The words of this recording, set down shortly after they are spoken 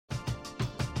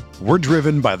We're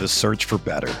driven by the search for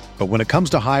better. But when it comes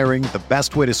to hiring, the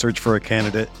best way to search for a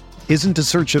candidate isn't to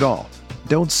search at all.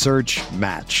 Don't search,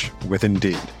 match with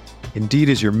Indeed. Indeed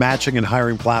is your matching and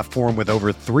hiring platform with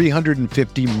over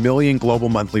 350 million global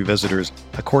monthly visitors,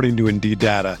 according to Indeed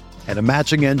data, and a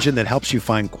matching engine that helps you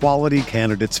find quality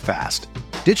candidates fast.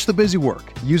 Ditch the busy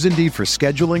work. Use Indeed for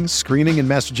scheduling, screening, and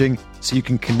messaging so you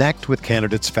can connect with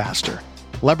candidates faster.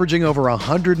 Leveraging over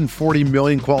 140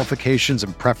 million qualifications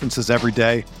and preferences every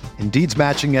day, Indeed's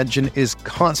matching engine is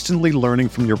constantly learning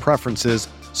from your preferences,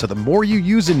 so the more you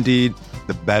use Indeed,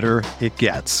 the better it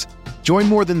gets. Join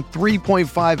more than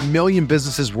 3.5 million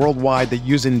businesses worldwide that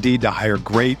use Indeed to hire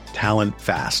great talent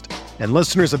fast. And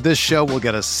listeners of this show will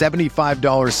get a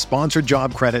 $75 sponsored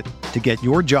job credit to get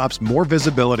your jobs more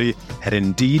visibility at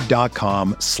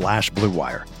Indeed.com/Blue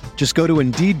Wire. Just go to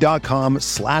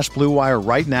Indeed.com/Blue Wire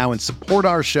right now and support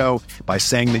our show by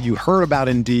saying that you heard about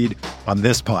Indeed on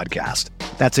this podcast.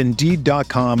 That's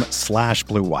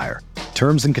Indeed.com/Blue Wire.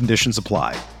 Terms and conditions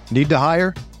apply. Need to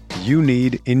hire? You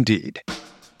need Indeed.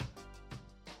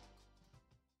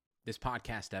 This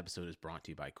podcast episode is brought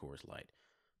to you by Coors Light.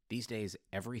 These days,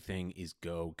 everything is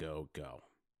go, go, go.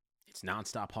 It's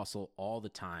nonstop hustle all the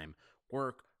time.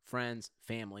 Work, friends,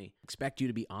 family, expect you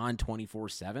to be on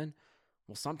 24/7.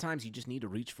 Well, sometimes you just need to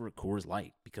reach for a Coors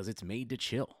Light because it's made to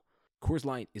chill. Coors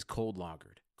Light is cold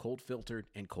lagered, cold filtered,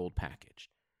 and cold packaged.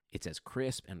 It's as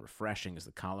crisp and refreshing as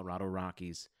the Colorado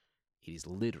Rockies. It is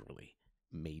literally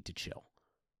made to chill.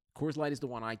 Coors Light is the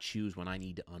one I choose when I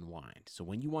need to unwind. So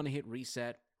when you want to hit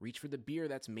reset, reach for the beer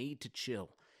that's made to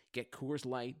chill. Get Coors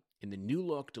Light in the new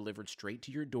look delivered straight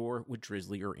to your door with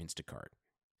Drizzly or Instacart.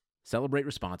 Celebrate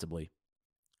responsibly.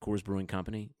 Coors Brewing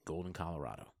Company, Golden,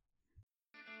 Colorado.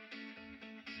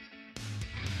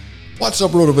 What's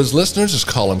up, RotoViz listeners? It's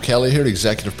Colin Kelly here,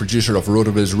 executive producer of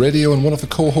RotoViz Radio and one of the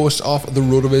co-hosts of the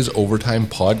RotoViz Overtime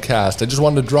podcast. I just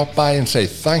wanted to drop by and say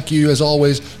thank you, as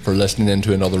always, for listening in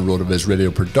to another RotoViz Radio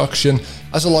production.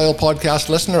 As a loyal podcast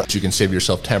listener, you can save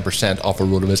yourself 10% off a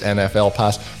RotoViz NFL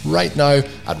pass right now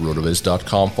at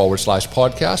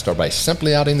rotoviz.com/podcast or by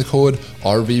simply adding the code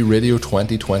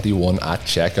RVRadio2021 at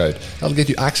checkout. That'll get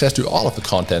you access to all of the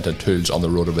content and tools on the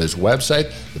RotoViz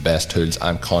website, the best tools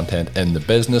and content in the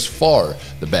business for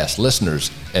the best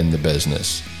listeners in the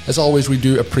business. As always, we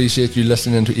do appreciate you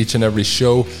listening to each and every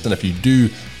show, and if you do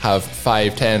have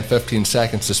 5, 10, 15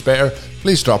 seconds to spare,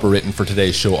 please drop a rating for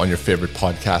today's show on your favorite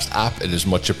podcast app. It is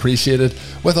much appreciated.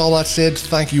 With all that said,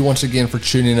 thank you once again for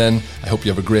tuning in. I hope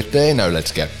you have a great day. Now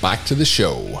let's get back to the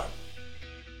show.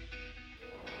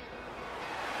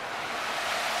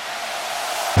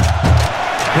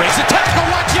 Breaks a tackle,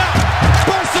 watch out!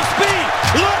 Burst of speed!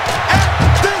 Look at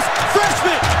this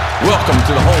freshman! Welcome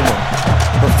to the home of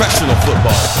professional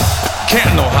football,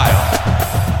 Canton, Ohio.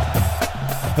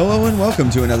 Hello and welcome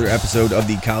to another episode of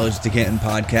the College to Canton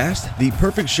podcast, the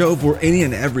perfect show for any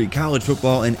and every college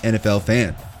football and NFL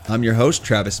fan. I'm your host,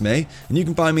 Travis May, and you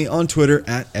can find me on Twitter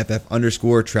at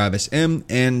FF_TravisM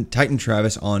and Titan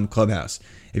Travis on Clubhouse.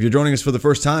 If you're joining us for the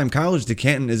first time, College to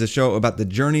Canton is a show about the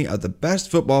journey of the best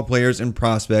football players and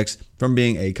prospects from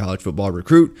being a college football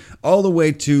recruit all the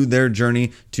way to their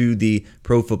journey to the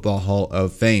Pro Football Hall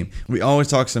of Fame. We always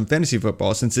talk some fantasy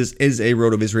football since this is a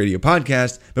RotoViz Radio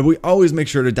podcast, but we always make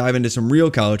sure to dive into some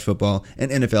real college football and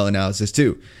NFL analysis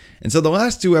too. And so the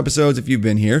last two episodes, if you've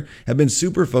been here, have been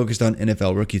super focused on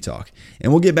NFL rookie talk.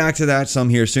 And we'll get back to that some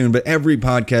here soon, but every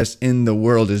podcast in the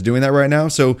world is doing that right now.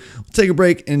 So we'll take a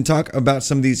break and talk about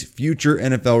some of these future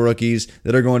NFL rookies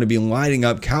that are going to be lighting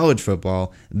up college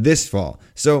football this fall.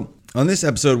 So on this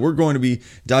episode, we're going to be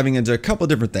diving into a couple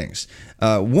different things.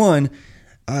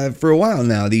 For a while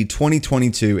now, the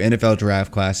 2022 NFL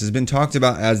draft class has been talked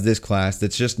about as this class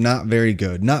that's just not very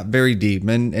good, not very deep,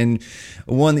 and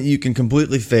one that you can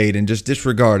completely fade and just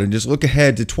disregard and just look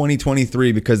ahead to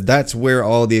 2023 because that's where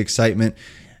all the excitement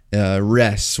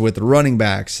rests with running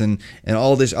backs and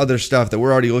all this other stuff that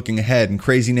we're already looking ahead and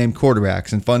crazy named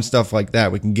quarterbacks and fun stuff like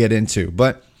that we can get into.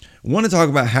 But I want to talk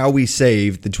about how we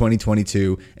saved the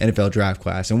 2022 NFL draft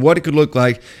class and what it could look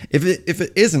like if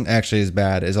it isn't actually as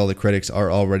bad as all the critics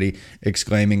are already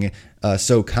exclaiming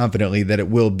so confidently that it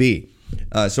will be.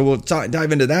 So we'll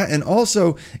dive into that and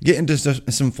also get into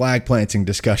some flag planting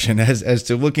discussion as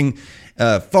to looking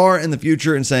far in the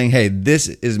future and saying, hey, this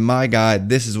is my guy.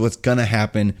 This is what's going to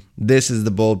happen. This is the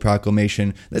bold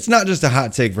proclamation. That's not just a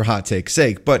hot take for hot take's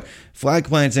sake, but flag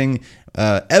planting,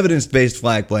 evidence-based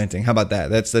flag planting. How about that?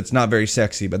 That's not very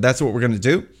sexy, but that's what we're going to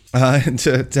do.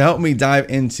 To help me dive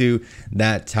into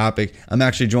that topic, I'm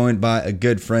actually joined by a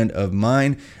good friend of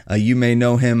mine. You may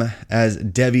know him as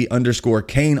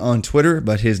Devi_Kane on Twitter,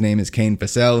 but his name is Kane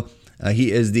Fassell.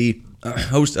 He is the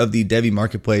host of the Devy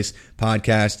Marketplace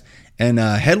podcast, and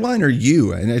Headliner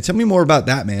U. And tell me more about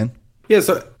that, man. Yeah,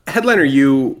 so Headliner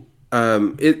U,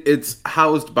 it's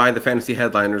housed by the Fantasy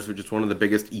Headliners, which is one of the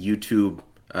biggest YouTube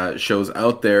shows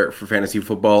out there for fantasy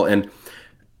football. And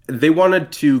they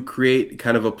wanted to create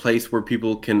kind of a place where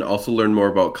people can also learn more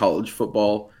about college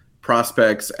football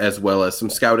prospects, as well as some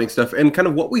scouting stuff and kind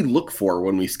of what we look for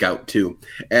when we scout too,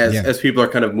 as people are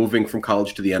kind of moving from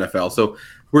college to the NFL. So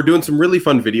we're doing some really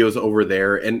fun videos over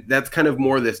there, and that's kind of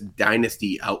more this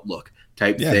dynasty outlook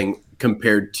type thing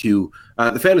compared to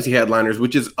the Fantasy Headliners,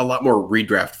 which is a lot more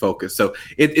redraft focused. So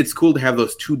it's cool to have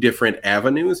those two different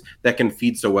avenues that can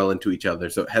feed so well into each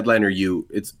other. So Headliner U,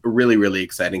 it's a really, really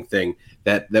exciting thing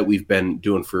that we've been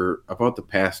doing for about the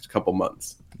past couple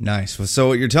months. Nice. Well, so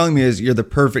what you're telling me is you're the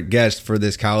perfect guest for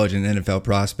this college and NFL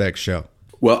prospect show.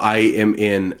 Well, I am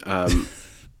in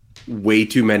way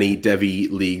too many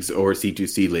Devy leagues or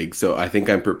C2C leagues, so I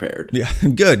think I'm prepared. Yeah,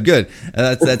 good.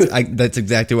 That's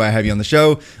exactly why I have you on the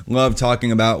show. Love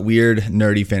talking about weird,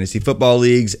 nerdy fantasy football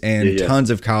leagues and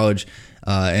tons of college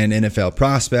and NFL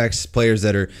prospects, players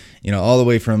that are, all the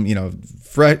way from,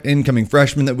 incoming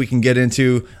freshmen that we can get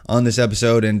into on this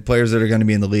episode, and players that are going to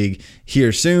be in the league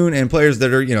here soon, and players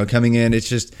that are, coming in. It's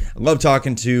just, I love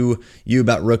talking to you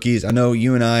about rookies. I know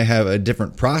you and I have a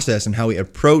different process in how we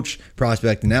approach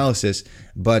prospect analysis,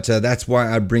 but that's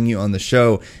why I bring you on the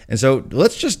show. And so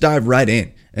let's just dive right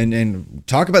in and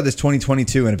talk about this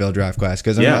 2022 NFL draft class.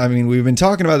 Because, I mean, we've been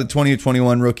talking about the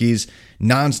 2021 rookies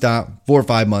nonstop 4 or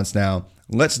 5 months now.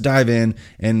 Let's dive in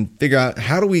and figure out,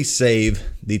 how do we save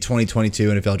the 2022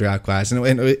 NFL draft class? And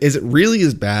is it really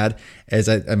as bad as,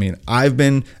 I've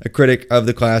been a critic of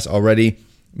the class already,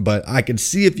 but I could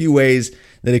see a few ways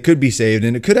that it could be saved,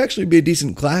 and it could actually be a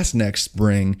decent class next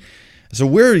spring. So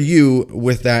where are you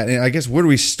with that? And I guess, where do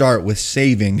we start with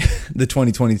saving the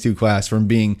 2022 class from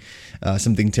being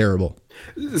something terrible?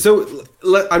 So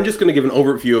I'm just going to give an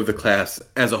overview of the class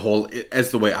as a whole,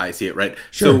 as the way I see it, right?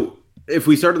 Sure. So if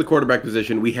we start at the quarterback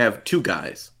position, we have two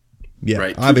guys,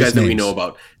 right? Two guys that we know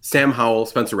about. Sam Howell,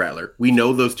 Spencer Rattler. We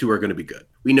know those two are going to be good.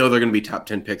 We know they're going to be top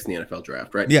 10 picks in the NFL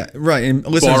draft, right? Yeah, right. And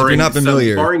listeners, if you're not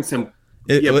familiar, barring some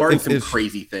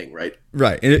crazy thing, right?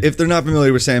 Right. If they're not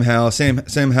familiar with Sam Howell,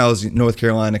 Sam Howell's North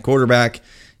Carolina quarterback,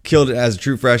 killed it as a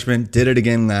true freshman, did it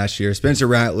again last year. Spencer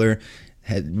Rattler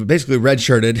had basically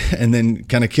redshirted and then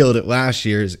kind of killed it last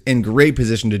year, is in great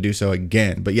position to do so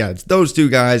again. But yeah, it's those two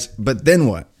guys. But then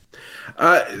what?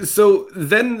 So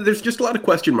then there's just a lot of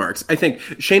question marks. I think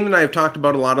Shane and I have talked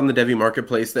about a lot on the Devy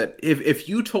Marketplace that if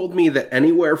you told me that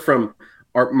anywhere from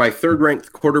my third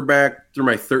ranked quarterback through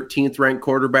my 13th ranked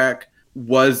quarterback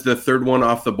was the third one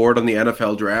off the board on the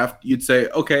NFL draft, you'd say,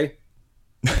 okay.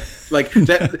 Like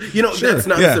that, sure, that's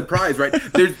not a surprise, right?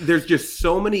 There's just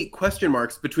so many question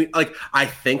marks between, like, I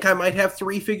think I might have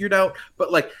three figured out,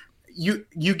 but like, you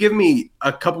give me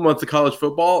a couple months of college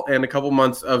football and a couple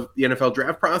months of the NFL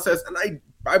draft process, and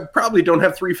I probably don't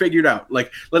have three figured out.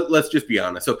 Like, let's just be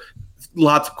honest. So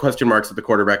lots of question marks at the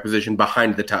quarterback position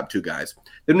behind the top two guys.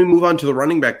 Then we move on to the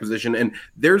running back position, and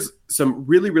there's some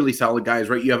really, really solid guys,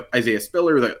 right? You have Isaiah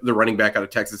Spiller, the running back out of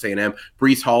Texas A&M,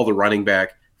 Breece Hall, the running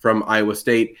back from Iowa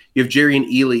State. You have Jarian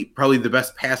Ely, probably the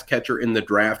best pass catcher in the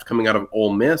draft coming out of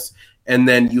Ole Miss. And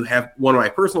then you have one of my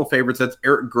personal favorites, that's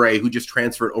Eric Gray, who just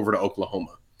transferred over to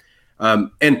Oklahoma.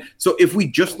 And so if we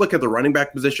just look at the running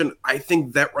back position, I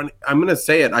think I'm going to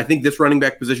say it, I think this running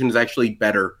back position is actually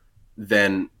better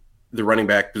than the running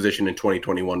back position in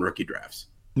 2021 rookie drafts.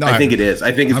 No, I think it is.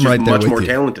 I think it's just much more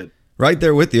talented. Right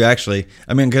there with you, actually.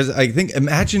 I mean, because I think,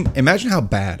 imagine how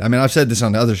bad, I mean, I've said this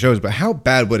on other shows, but how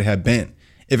bad would it have been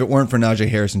if it weren't for Najee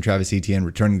Harris and Travis Etienne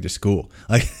returning to school?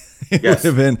 Like, it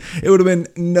would have been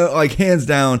no, like, hands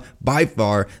down, by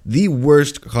far the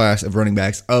worst class of running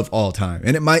backs of all time,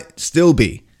 and it might still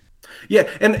be. Yeah,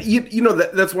 and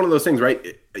that's one of those things,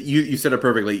 right? You said it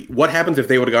perfectly. What happens if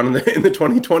they would have gone in the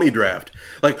 2020 draft?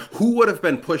 Like, who would have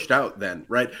been pushed out then,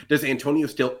 right? Does Antonio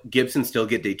Gibson still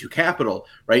get day two capital,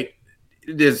 right?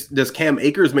 Does Cam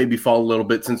Akers maybe fall a little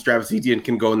bit since Travis Etienne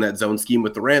can go in that zone scheme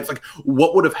with the Rams? Like,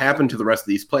 what would have happened to the rest of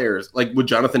these players? Like, would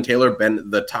Jonathan Taylor been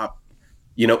the top,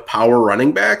 power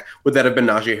running back? Would that have been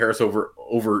Najee Harris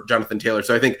over Jonathan Taylor?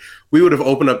 So I think we would have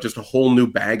opened up just a whole new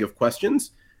bag of questions.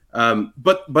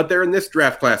 But they're in this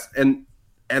draft class, and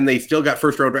they still got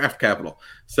first round draft capital.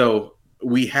 So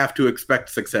we have to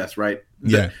expect success, right?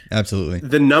 Yeah, absolutely.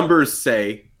 The numbers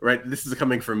say, right? This is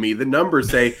coming from me. The numbers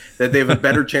say that they have a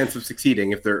better chance of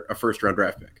succeeding if they're a first-round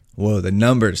draft pick. Whoa, the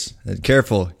numbers!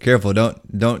 Careful!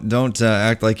 Don't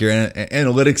act like you're an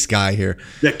analytics guy here.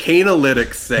 The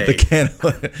Canalytics say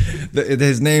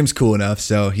his name's cool enough,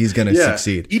 so he's going to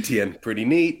succeed. Etienne, pretty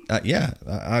neat.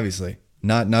 Obviously.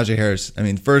 Not Najee Harris. I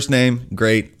mean, first name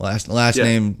great, last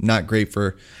name not great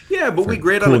for. Yeah, but we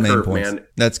grade cool on a curve, points. man.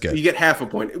 That's good. You get half a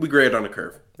point. We grade on a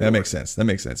curve. That makes sense.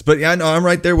 But yeah, no, I'm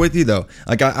right there with you though.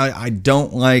 Like I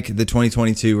don't like the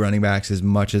 2022 running backs as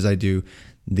much as I do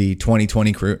the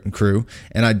 2020 crew,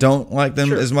 and I don't like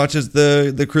them as much as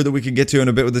the crew that we could get to in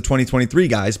a bit with the 2023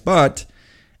 guys. But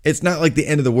it's not like the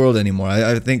end of the world anymore.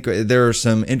 I think there are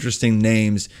some interesting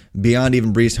names beyond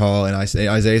even Breece Hall and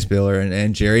Isaiah Spiller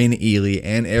and Jerry and Ely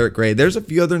and Eric Gray. There's a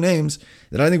few other names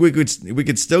that I think we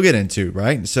could still get into,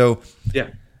 right? So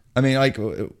yeah, I mean, like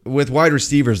with wide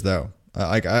receivers though,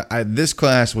 this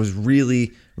class was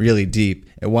really, really deep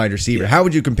at wide receiver. How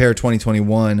would you compare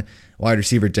 2021 wide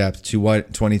receiver depth to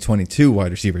 2022 wide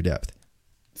receiver depth?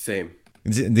 Same.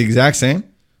 Is it the exact same?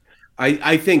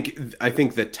 I think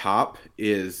the top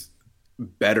is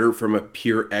better from a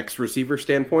pure X receiver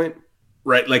standpoint,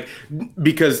 right? Like,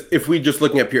 because if we just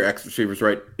looking at pure X receivers,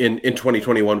 right? In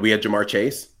 2021, we had Jamar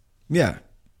Chase. Yeah.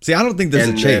 See, I don't think there's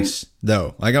a Chase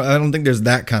though. Like, I don't think there's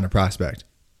that kind of prospect.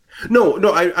 No,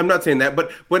 I'm not saying that.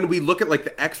 But when we look at like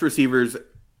the X receivers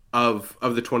of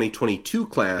the 2022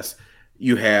 class,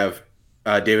 you have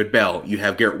David Bell, you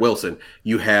have Garrett Wilson,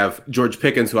 you have George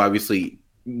Pickens, who obviously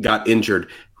got injured,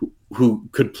 who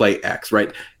could play X,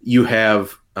 right? You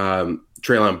have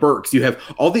Treylon Burks. You have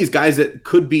all these guys that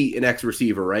could be an X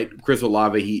receiver, right? Chris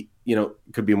Olave, he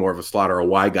could be more of a slot or a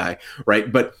Y guy,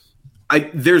 right? But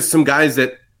there's some guys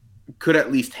that could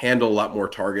at least handle a lot more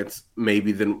targets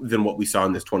maybe than what we saw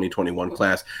in this 2021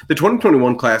 class. The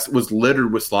 2021 class was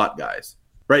littered with slot guys,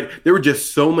 right? There were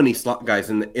just so many slot guys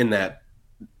in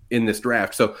this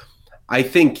draft. So I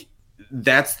think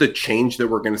that's the change that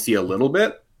we're going to see a little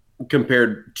bit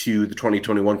compared to the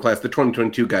 2021 class. The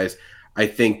 2022 guys, I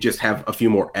think, just have a few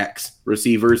more X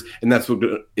receivers, and that's what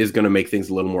is going to make things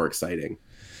a little more exciting.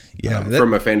 Yeah,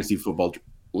 from a fantasy football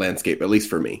landscape, at least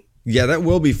for me. Yeah, that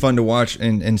will be fun to watch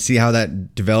and see how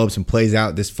that develops and plays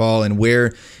out this fall, and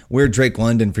where Drake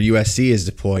London for USC is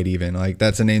deployed even. Like,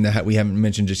 that's a name that we haven't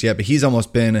mentioned just yet, but he's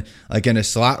almost been like in a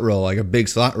slot role, like a big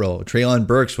slot role. Treylon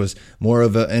Burks was more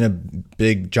of in a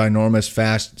big, ginormous,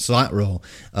 fast slot role.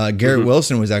 Garrett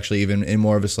Wilson was actually even in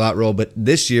more of a slot role, but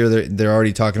this year they're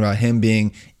already talking about him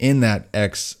being in that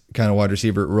X kind of wide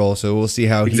receiver role, so we'll see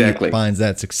how he finds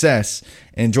that success.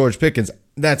 And George Pickens,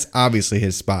 that's obviously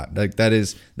his spot. Like that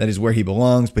is where he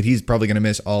belongs, but he's probably going to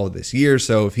miss all of this year.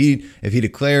 So if he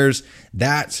declares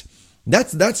that's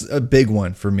a big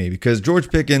one for me, because George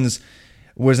Pickens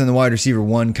was in the wide receiver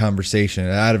one conversation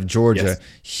out of Georgia.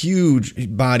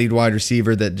 Huge bodied wide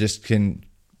receiver that just can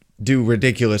do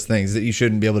ridiculous things that you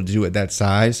shouldn't be able to do at that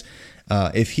size.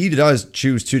 If he does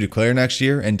choose to declare next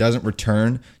year and doesn't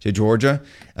return to Georgia,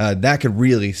 that could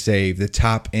really save the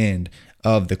top end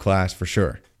of the class for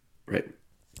sure. Right.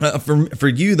 For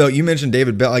you though, you mentioned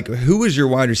David Bell. Like, who was your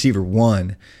wide receiver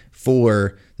one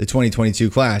for the 2022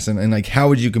 class, and like how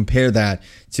would you compare that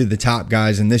to the top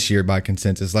guys in this year by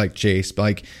consensus, like Chase,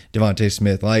 like Devontae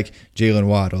Smith, like Jalen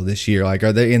Waddle this year? Like,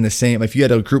 are they in the same? If you had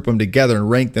to group them together and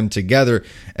rank them together,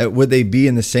 would they be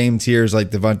in the same tiers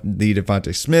like the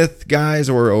Devontae Smith guys,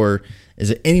 or is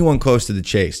it anyone close to the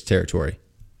Chase territory?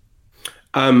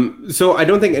 So I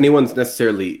don't think anyone's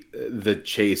necessarily the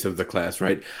Chase of the class,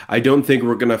 right? I don't think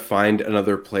we're going to find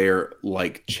another player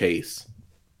like Chase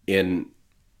in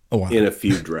a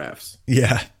few drafts.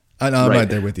 Yeah, I'm right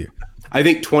there with you. I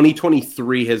think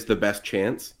 2023 has the best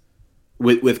chance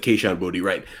with Kayshon Boutte,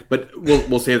 right? But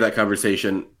we'll save that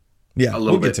conversation a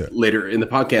little bit later in the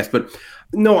podcast. But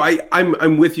no,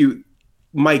 I'm with you.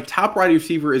 My top wide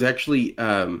receiver is actually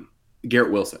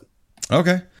Garrett Wilson.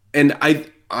 Okay, and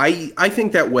I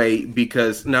think that way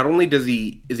because not only is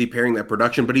he pairing that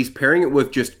production, but he's pairing it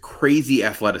with just crazy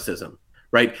athleticism,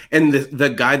 right? And the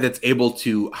guy that's able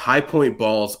to high point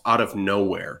balls out of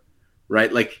nowhere,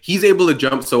 right? Like, he's able to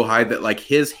jump so high that like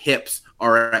his hips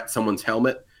are at someone's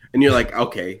helmet, and you're like,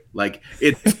 okay, like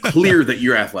it's clear that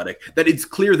you're athletic, that it's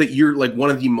clear that you're like one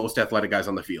of the most athletic guys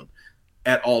on the field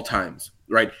at all times,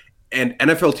 right? And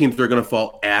NFL teams are going to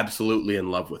fall absolutely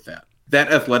in love with that. That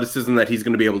athleticism that he's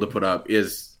going to be able to put up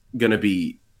is going to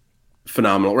be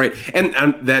phenomenal, right? And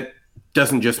that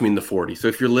doesn't just mean the 40. So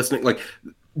if you're listening, like,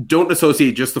 don't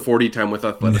associate just the 40 time with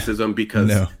athleticism,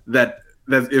 because that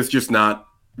is just not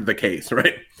the case,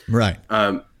 right? Right.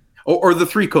 Or the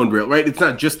 3-cone drill, right? It's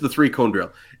not just the 3-cone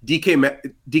drill.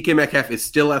 DK Metcalf is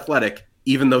still athletic,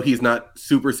 even though he's not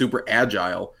super, super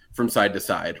agile from side to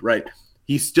side, right?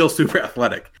 He's still super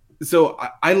athletic. So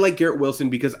I like Garrett Wilson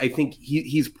because I think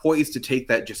he's poised to take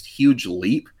that just huge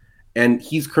leap. And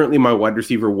he's currently my wide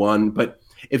receiver 1. But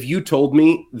if you told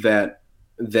me that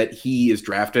he is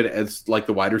drafted as like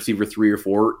the wide receiver 3 or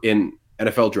 4 in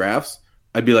NFL drafts,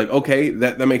 I'd be like, okay,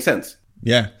 that makes sense.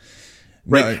 Yeah.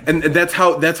 Right. No, and that's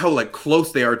how like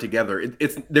close they are together.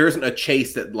 There isn't a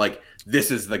chase that like,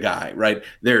 this is the guy, right?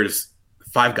 There's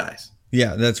 5 guys.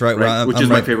 Yeah, that's right. Well, which is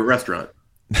my favorite restaurant.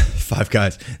 5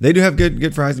 Guys. They do have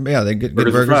good fries. Yeah, they good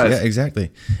burgers. Yeah,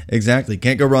 exactly.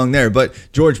 Can't go wrong there. But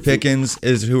George Pickens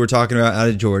is who we're talking about out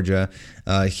of Georgia.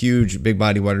 Huge, big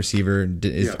body wide receiver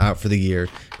is out for the year.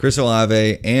 Chris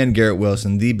Olave and Garrett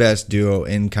Wilson, the best duo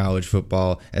in college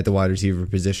football at the wide receiver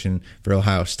position for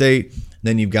Ohio State.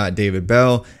 Then you've got David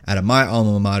Bell out of my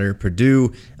alma mater,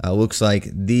 Purdue. Looks like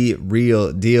the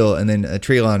real deal. And then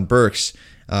Treylon Burks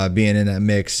being in that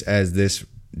mix as this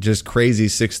just crazy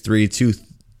 6'3",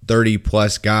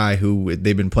 230-plus guy who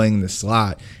they've been playing in the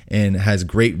slot and has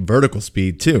great vertical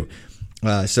speed too.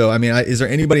 So, I mean, is there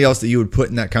anybody else that you would put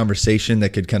in that conversation that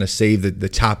could kind of save the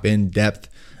top end depth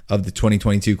of the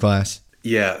 2022 class?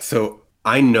 Yeah, so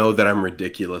I know that I'm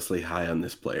ridiculously high on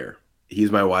this player.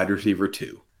 He's my wide receiver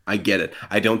 2. I get it.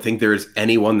 I don't think there's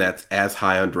anyone that's as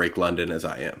high on Drake London as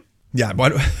I am. Yeah,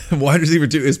 wide receiver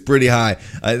 2 is pretty high.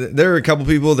 There are a couple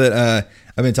people that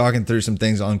I've been talking through some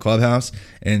things on Clubhouse,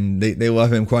 and they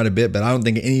love him quite a bit, but I don't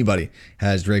think anybody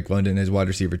has Drake London as wide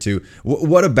receiver 2.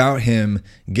 What about him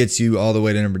gets you all the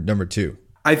way to number 2?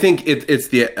 I think it's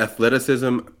the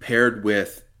athleticism paired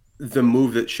with the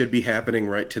move that should be happening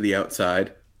right to the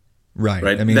outside.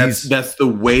 Right. I mean, that's the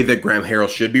way that Graham Harrell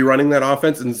should be running that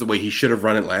offense, and it's the way he should have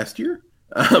run it last year.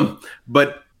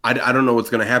 But I don't know what's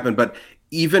going to happen. But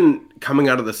even coming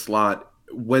out of the slot,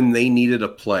 when they needed a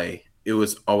play, it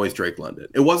was always Drake London.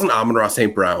 It wasn't Amon-Ra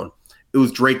St. Brown. It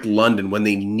was Drake London when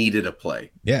they needed a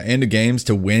play. Yeah, into games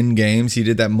to win games. He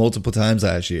did that multiple times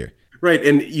last year. Right,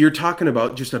 and you're talking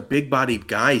about just a big-bodied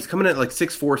guy. He's coming at like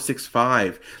 6'4",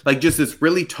 6'5", like just this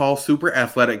really tall, super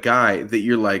athletic guy that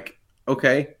you're like,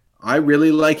 okay, I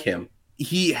really like him.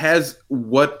 He has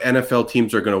what NFL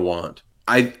teams are going to want.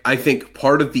 I think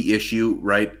part of the issue,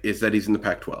 right, is that he's in the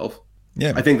Pac-12.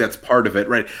 Yeah, I think that's part of it,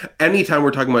 right? Anytime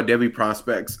we're talking about Devy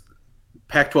prospects,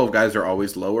 Pac-12 guys are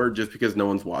always lower just because no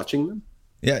one's watching them.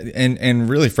 Yeah, and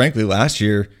really, frankly, last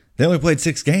year they only played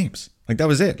 6 games. Like that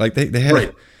was it. Like they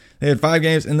had 5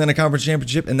 games and then a conference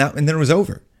championship, and then it was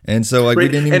over. And so we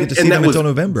didn't even get to see them until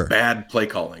November. Bad play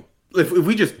calling. If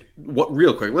we just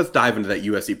real quick, let's dive into that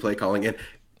USC play calling. And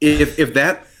if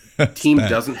that team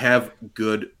doesn't have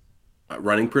good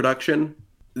running production,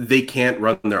 they can't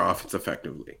run their offense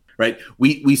effectively. Right,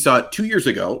 we saw it 2 years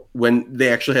ago when they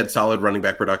actually had solid running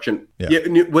back production. Yeah,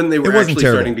 when they were actually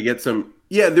starting to get some.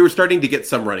 Yeah, they were starting to get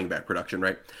some running back production,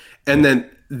 right? And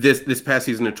then this past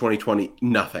season of 2020,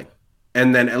 nothing.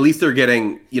 And then at least they're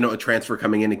getting a transfer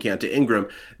coming in Keontae Ingram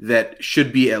that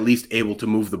should be at least able to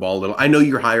move the ball a little. I know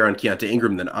you're higher on Keontae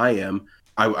Ingram than I am.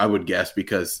 I would guess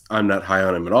because I'm not high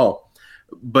on him at all.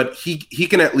 But he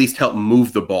can at least help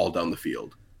move the ball down the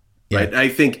field. Right. Yeah. I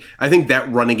think that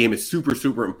running game is super,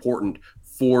 super important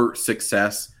for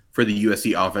success for the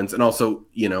USC offense. And also,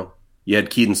 you had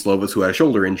Kedon Slovis who had a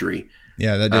shoulder injury.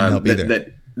 Yeah, that didn't help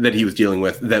either. That he was dealing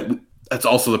with. That's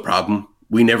also the problem.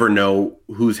 We never know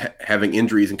who's having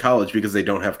injuries in college because they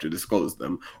don't have to disclose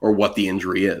them or what the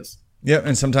injury is. Yeah,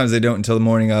 and sometimes they don't until the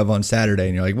morning of on Saturday,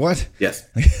 and you're like, what? Yes.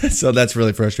 So that's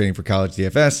really frustrating for college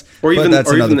DFS. Or even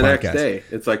the next day.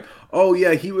 It's like, oh,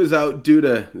 yeah, he was out due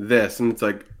to this. And it's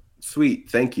like, sweet,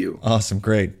 thank you. Awesome,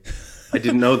 great. I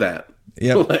didn't know that.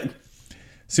 Yeah,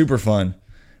 super fun.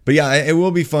 But yeah, it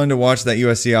will be fun to watch that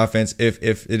USC offense if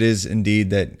it is indeed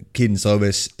that Kedon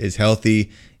Slovis is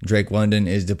healthy, Drake London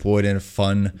is deployed in a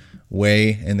fun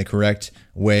way, in the correct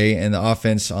way, and the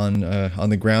offense on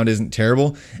the ground isn't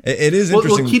terrible. It is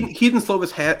interesting. Well, Kedon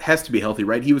Slovis has to be healthy,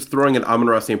 right? He was throwing at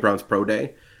Amon-Ra St. Brown's pro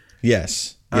day.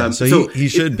 Yes. Yeah, so he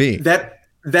should be. That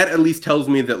at least tells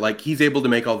me that like he's able to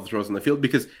make all the throws on the field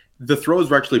because the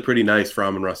throws were actually pretty nice for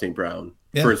Amon-Ra St. Brown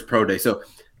for his pro day. So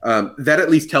that at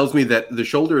least tells me that the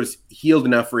shoulder is healed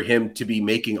enough for him to be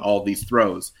making all these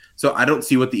throws. So I don't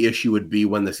see what the issue would be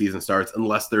when the season starts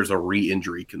unless there's a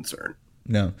re-injury concern.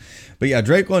 No. But yeah,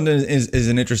 Drake London is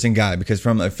an interesting guy because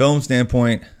from a film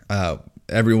standpoint,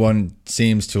 everyone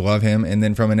seems to love him. And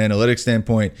then from an analytics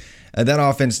standpoint, That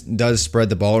offense does spread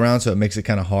the ball around, so it makes it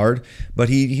kind of hard. But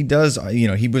he does,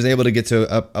 he was able to get to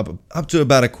up to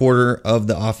about a quarter of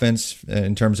the offense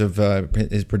in terms of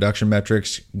his production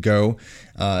metrics go.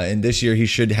 And this year he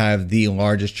should have the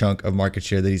largest chunk of market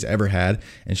share that he's ever had,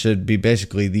 and should be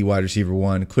basically the wide receiver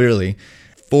one clearly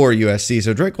for USC.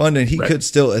 So Drake London, he could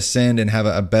still ascend and have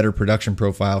a better production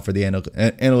profile for the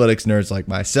analytics nerds like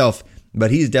myself. But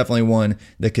he's definitely one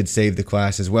that could save the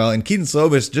class as well. And Kedon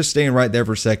Slovis, just staying right there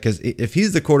for a sec, because if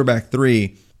he's the quarterback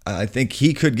 3, I think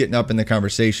he could get up in the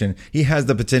conversation. He has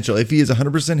the potential, if he is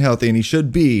 100% healthy, and he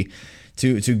should be,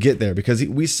 to get there. Because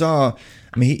we saw,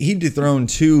 he dethroned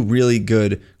 2 really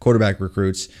good quarterback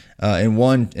recruits, and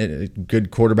one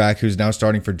good quarterback who's now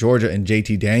starting for Georgia, and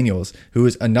JT Daniels, who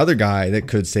is another guy that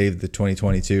could save the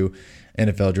 2022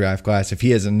 NFL draft class if he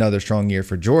has another strong year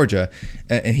for Georgia.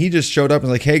 And he just showed up and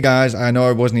was like, hey guys, I know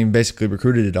I wasn't even basically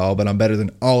recruited at all, but I'm better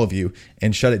than all of you,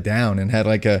 and shut it down, and had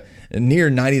like a near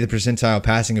 90th percentile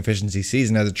passing efficiency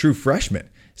season as a true freshman.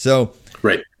 So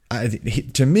right.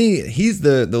 To me, he's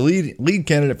the lead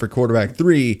candidate for quarterback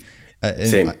 3.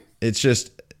 Same. It's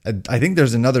just, I think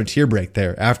there's another tier break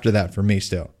there after that for me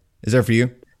still. Is there for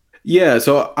you? Yeah,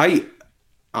 so I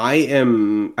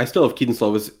still have Kedon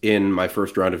Slovis in my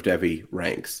first round of Devy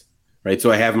ranks, right?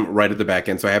 So I have him right at the back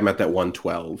end. So I have him at that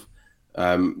 112.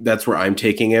 That's where I'm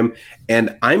taking him.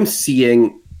 And I'm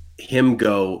seeing him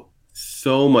go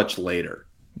so much later.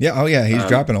 Yeah. Oh yeah. He's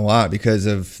dropping a lot because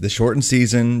of the shortened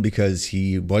season, because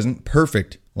he wasn't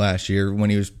perfect last year when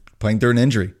he was playing through an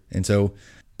injury. And so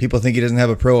people think he doesn't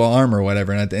have a pro arm or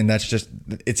whatever. And that's just,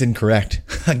 it's incorrect.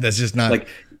 That's just not,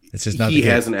 it's just not. He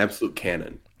has an absolute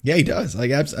cannon. Yeah, he does.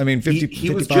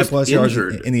 55 plus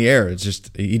injured. yards in the air. It's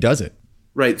just, he does it.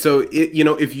 Right. So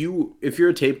if you're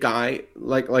a tape guy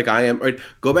like I am, right,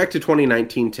 go back to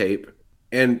 2019 tape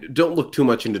and don't look too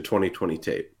much into 2020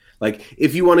 tape. Like,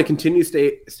 if you want to continue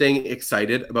staying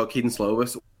excited about Kedon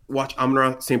Slovis, watch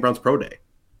Amon-Ra St. Brown's pro day.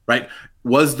 Right?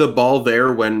 Was the ball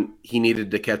there when he needed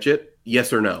to catch it?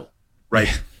 Yes or no?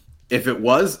 Right. If it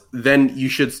was, then you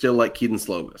should still like Kedon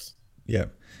Slovis. Yeah.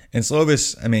 And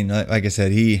Slovis, like I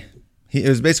said, it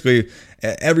was basically,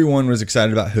 everyone was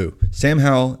excited about who? Sam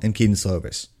Howell and Kedon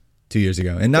Slovis 2 years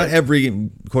ago. And not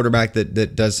every quarterback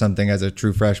that does something as a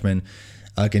true freshman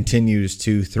continues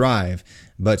to thrive.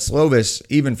 But Slovis,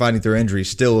 even fighting through injuries,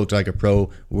 still looked like a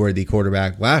pro-worthy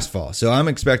quarterback last fall. So I'm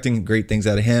expecting great things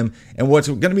out of him. And what's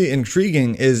going to be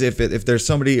intriguing is if there's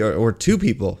somebody or 2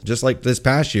 people, just like this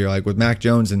past year, like with Mac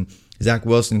Jones and Zach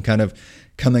Wilson kind of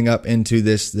coming up into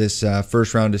this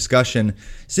first round discussion,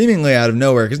 seemingly out of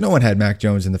nowhere, because no one had Mac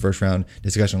Jones in the first round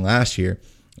discussion last year.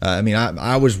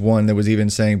 I was one that was even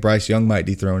saying Bryce Young might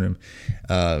dethrone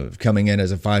him coming in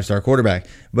as a 5-star quarterback.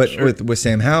 But sure, with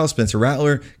Sam Howell, Spencer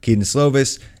Rattler, Kedon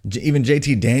Slovis, even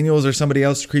JT Daniels or somebody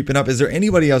else creeping up, is there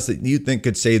anybody else that you think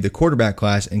could save the quarterback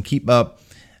class and keep up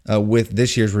with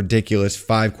this year's ridiculous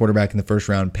 5 quarterback in the first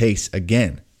round pace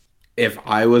again? If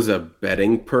I was a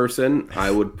betting person,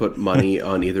 I would put money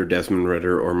on either Desmond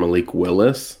Ridder or Malik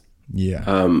Willis.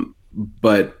 Yeah.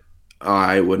 But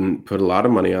I wouldn't put a lot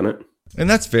of money on it. And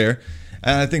that's fair.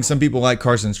 And I think some people like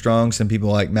Carson Strong. Some people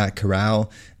like Matt Corral.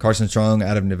 Carson Strong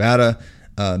out of Nevada.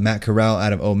 Matt Corral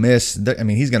out of Ole Miss.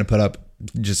 He's going to put up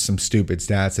just some stupid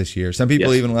stats this year. Some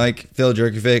people even like Phil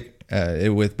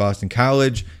Jurkovec with Boston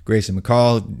College. Grayson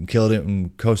McCall killed it in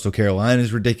Coastal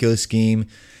Carolina's ridiculous scheme.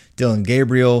 Dylan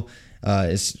Gabriel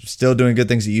is still doing good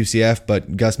things at UCF,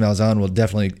 but Gus Malzahn will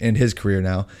definitely end his career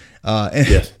now.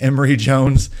 Emory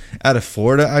Jones out of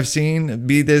Florida, I've seen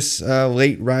be this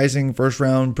late rising first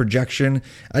round projection.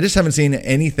 I just haven't seen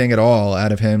anything at all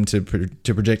out of him to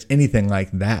project anything like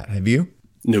that. Have you?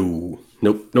 No.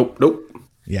 Nope.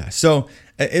 Yeah. So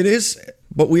it is.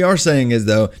 What we are saying is,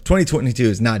 though, 2022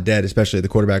 is not dead, especially at the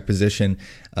quarterback position.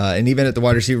 And even at the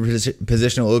wide receiver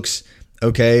position, it looks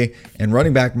okay, and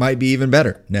running back might be even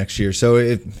better next year.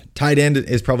 So tight end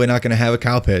is probably not going to have a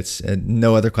Kyle Pitts, and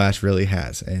no other class really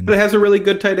has. But it has a really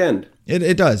good tight end.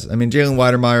 It does. Jalen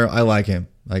Weidermeyer, I like him.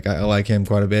 I like him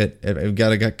quite a bit. I've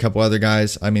got a couple other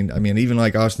guys. Even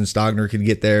like Austin Stogner could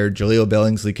get there. Jaleel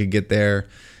Billingsley could get there.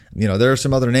 There are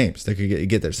some other names that could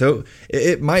get there. So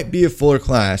it might be a fuller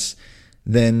class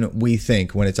than we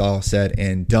think when it's all said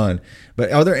and done.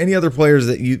 But are there any other players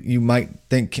that you might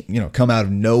think come out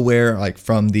of nowhere, like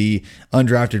from the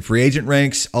undrafted free agent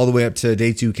ranks all the way up to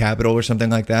day 2 capital or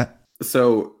something like that?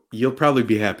 So you'll probably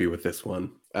be happy with this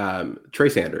one. Trey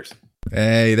Sanders.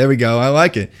 Hey, there we go. I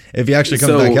like it. If he actually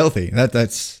comes back healthy,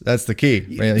 that's the key.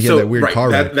 He had that weird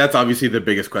car wreck. That's obviously the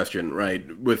biggest question, right?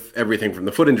 With everything from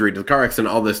the foot injury to the car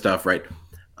accident, all this stuff, right?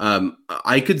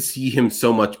 I could see him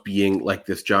so much being like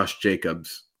this Josh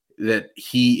Jacobs that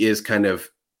he is kind of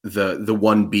the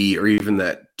 1B or even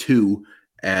that 2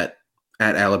 at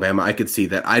Alabama. I could see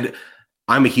that.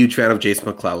 I'm a huge fan of Chase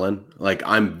McClellan. Like,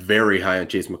 I'm very high on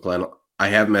Chase McClellan. I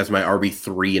have him as my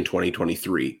RB3 in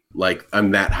 2023. Like,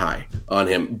 I'm that high on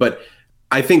him. But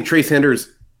I think Trey Sanders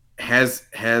has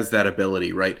that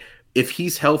ability, right? If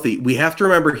he's healthy, we have to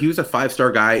remember he was a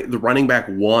 5-star guy, the running back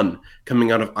 1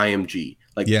 coming out of IMG.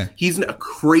 Like, he's a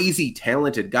crazy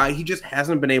talented guy. He just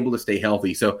hasn't been able to stay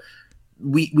healthy. So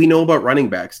we know about running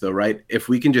backs, though, right? If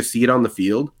we can just see it on the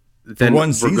field, then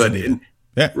we're good. And,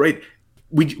 right?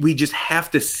 We just have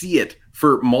to see it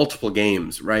for multiple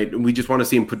games, right? We just want to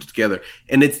see him put it together.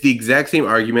 And it's the exact same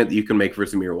argument that you can make for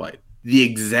Zamir White. The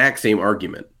exact same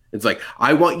argument. It's like,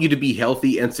 I want you to be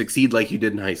healthy and succeed like you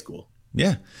did in high school.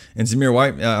 Yeah. And Zamir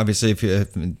White, obviously,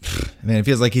 it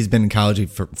feels like he's been in college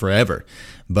for forever.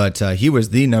 But he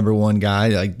was the number 1 guy,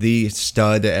 like the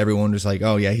stud that everyone was like,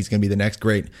 oh, yeah, he's going to be the next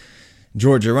great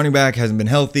Georgia running back. Hasn't been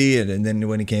healthy. And then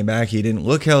when he came back, he didn't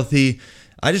look healthy.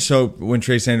 I just hope when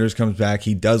Trey Sanders comes back,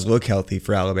 he does look healthy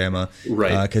for Alabama,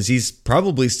 right? Because he's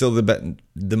probably still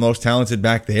the most talented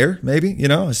back there, maybe,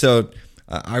 So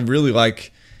I really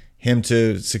like him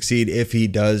to succeed if he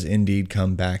does indeed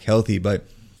come back healthy. But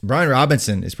Brian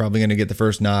Robinson is probably going to get the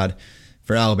first nod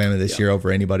for Alabama this year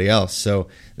over anybody else. So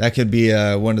that could be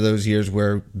one of those years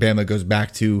where Bama goes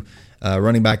back to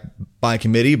running back by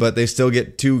committee, but they still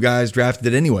get 2 guys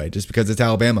drafted anyway, just because it's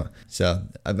Alabama. So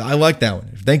I like that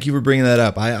one. Thank you for bringing that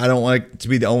up. I don't like to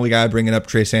be the only guy bringing up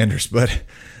Trey Sanders, but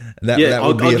that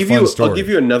would be a fun story. I'll give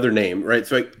you another name, right?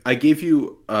 So I gave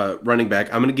you running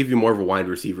back. I'm going to give you more of a wide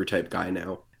receiver type guy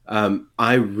now.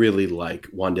 I really like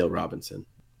Wan'Dale Robinson.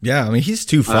 Yeah, I mean, he's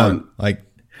too fun.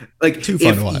 Too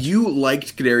fun to watch. If you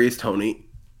liked Kadarius Toney,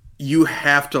 you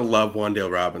have to love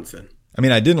Wan'Dale Robinson. I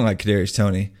mean, I didn't like Kadarius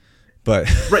Toney. But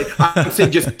right, I'm saying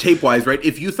just tape-wise, right?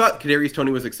 If you thought Kadarius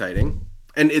Toney was exciting,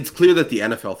 and it's clear that the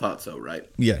NFL thought so, right?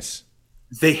 Yes.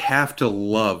 They have to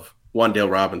love Wan'Dale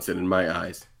Robinson in my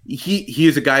eyes. He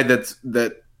is a guy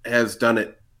that has done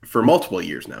it for multiple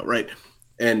years now, right?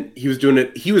 And he was doing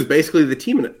it. He was basically the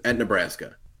team at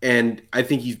Nebraska, and I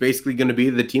think he's basically going to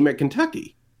be the team at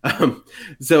Kentucky.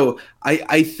 So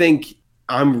I think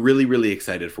I'm really, really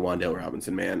excited for Wan'Dale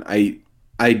Robinson, man. I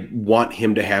want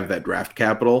him to have that draft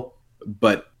capital.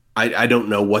 But I don't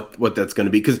know what that's going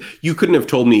to be, because you couldn't have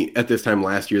told me at this time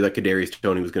last year that Kadarius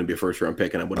Toney was going to be a first-round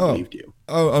pick, and I would have believed you.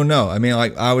 Oh, no. I mean,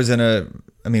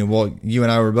 you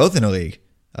and I were both in a league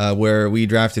where we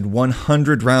drafted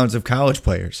 100 rounds of college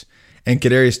players, and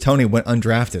Kadarius Toney went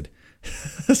undrafted.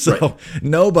 So right.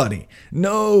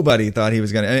 Nobody thought he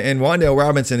was going to. And Wan'Dale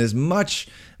Robinson is much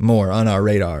more on our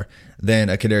radar than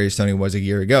a Kadarius Toney was a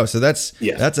year ago. So that's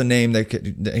a name that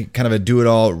could, kind of a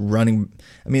do-it-all running.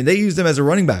 I mean, they used him as a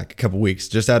running back a couple weeks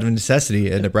just out of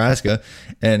necessity at Nebraska,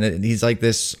 and he's like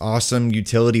this awesome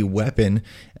utility weapon.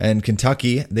 And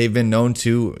Kentucky, they've been known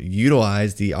to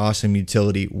utilize the awesome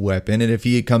utility weapon. And if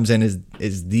he comes in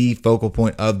as the focal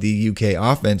point of the UK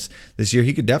offense this year,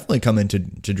 he could definitely come into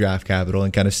draft capital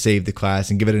and kind of save the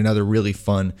class and give it another really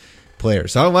fun player.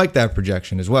 So I like that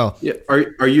projection as well. Yeah.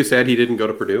 Are you sad he didn't go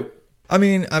to Purdue? I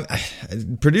mean,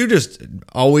 Purdue just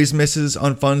always misses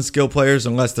on fun skill players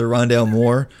unless they're Rondale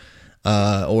Moore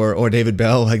or David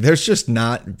Bell. Like, there's just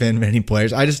not been many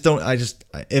players.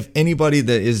 If anybody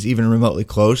that is even remotely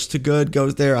close to good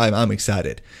goes there, I'm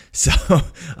excited. So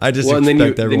I just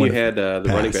expect everyone. Then you had the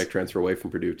running back transfer away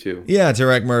from Purdue too. Yeah,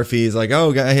 Tarek Murphy is like,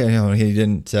 he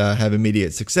didn't have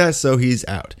immediate success, so he's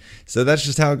out. So that's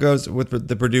just how it goes with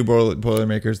the Purdue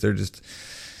Boilermakers. They're just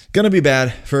gonna be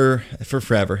bad for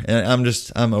forever, and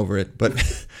I'm over it. But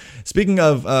speaking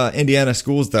of Indiana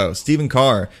schools, though, Stephen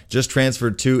Carr just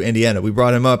transferred to Indiana. We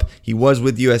brought him up. He was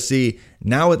with USC,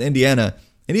 now with Indiana.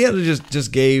 Indiana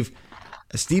just gave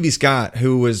Stevie Scott,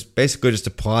 who was basically just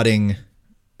a plodding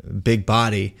big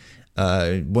body,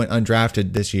 went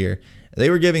undrafted this year. They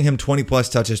were giving him 20 plus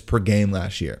touches per game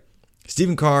last year.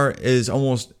 Stephen Carr is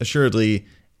almost assuredly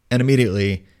and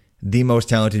immediately the most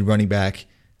talented running back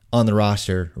on the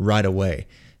roster right away.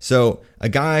 So a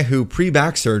guy who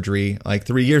pre-back surgery like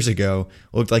 3 years ago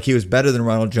looked like he was better than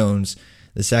Ronald Jones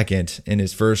II in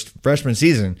his first freshman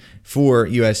season for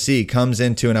USC comes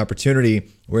into an opportunity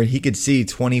where he could see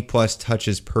 20 plus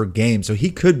touches per game. So he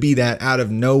could be that out of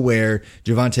nowhere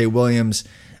Javonte Williams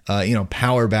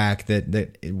power back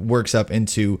that works up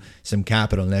into some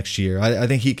capital next year. I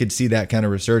think he could see that kind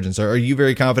of resurgence. Are you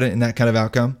very confident in that kind of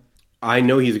outcome? I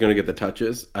know he's going to get the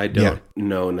touches. I don't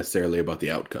know necessarily about the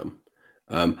outcome.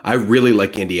 I really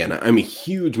like Indiana. I'm a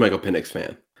huge Michael Penix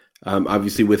fan.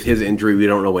 Obviously, with his injury, we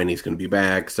don't know when he's going to be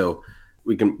back, so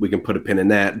we can put a pin in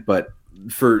that. But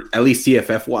for at least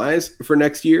CFF wise for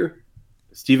next year,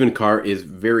 Stephen Carr is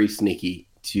very sneaky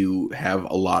to have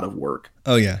a lot of work.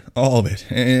 Oh yeah, all of it,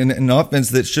 and an offense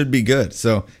that should be good.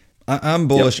 So I'm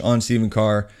bullish on Stephen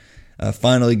Carr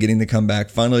finally getting the comeback,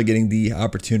 finally getting the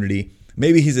opportunity.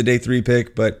 Maybe he's a day 3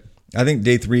 pick, but I think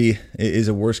day 3 is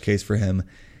a worst case for him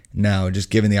now, just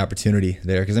given the opportunity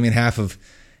there. Because I mean, half of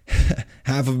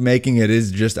making it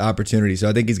is just opportunity. So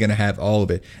I think he's going to have all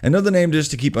of it. Another name just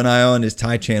to keep an eye on is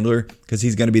Ty Chandler, because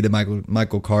he's going to be the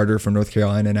Michael Carter from North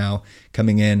Carolina now,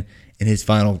 coming in his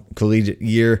final collegiate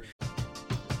year.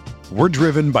 We're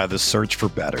driven by the search for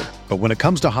better. But when it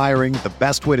comes to hiring, the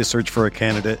best way to search for a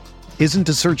candidate isn't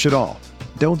to search at all.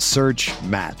 Don't search,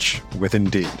 match with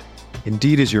Indeed.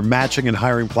 Indeed is your matching and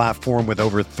hiring platform with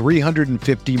over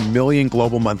 350 million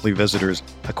global monthly visitors,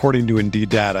 according to Indeed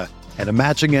data, and a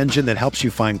matching engine that helps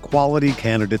you find quality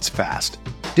candidates fast.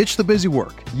 Ditch the busy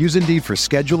work. Use Indeed for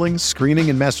scheduling, screening,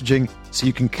 and messaging so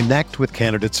you can connect with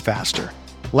candidates faster.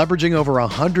 Leveraging over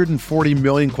 140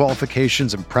 million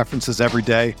qualifications and preferences every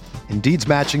day, Indeed's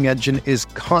matching engine is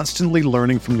constantly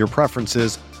learning from your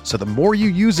preferences, so the more you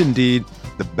use Indeed,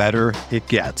 the better it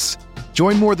gets.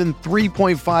 Join more than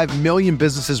 3.5 million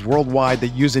businesses worldwide that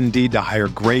use Indeed to hire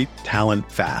great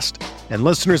talent fast. And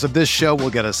listeners of this show will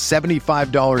get a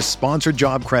 $75 sponsored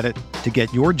job credit to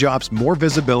get your jobs more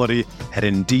visibility at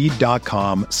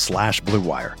Indeed.com/Blue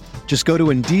Wire. Just go to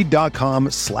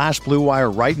Indeed.com/Blue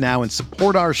Wire right now and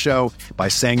support our show by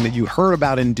saying that you heard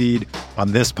about Indeed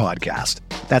on this podcast.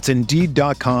 That's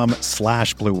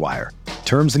Indeed.com/Blue Wire.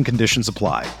 Terms and conditions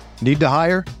apply. Need to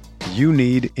hire? You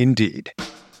need Indeed.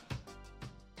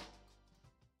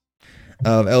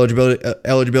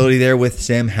 Eligibility there with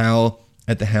Sam Howell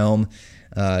at the helm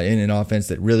in an offense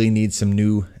that really needs some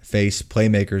new face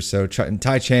playmakers. So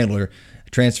Ty Chandler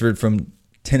transferred from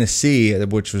Tennessee,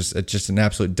 which was just an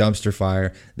absolute dumpster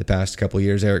fire the past couple of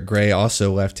years. Eric Gray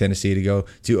also left Tennessee to go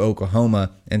to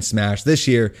Oklahoma and smash this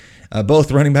year.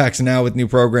 Both running backs now with new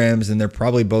programs, and they're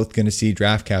probably both going to see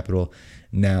draft capital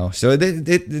now. So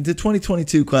the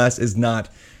 2022 class is not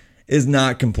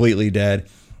completely dead.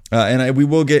 We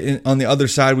will get on the other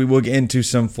side, we will get into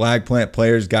some flag plant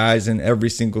players, guys in every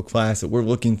single class that we're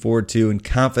looking forward to and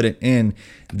confident in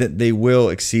that they will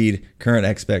exceed current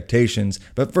expectations.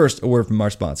 But first, a word from our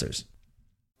sponsors.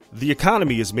 The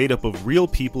economy is made up of real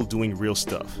people doing real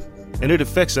stuff, and it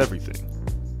affects everything.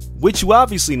 Which you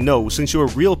obviously know since you're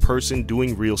a real person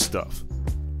doing real stuff.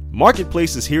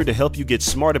 Marketplace is here to help you get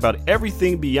smart about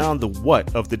everything beyond the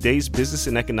what of the day's business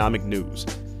and economic news.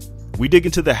 We dig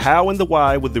into the how and the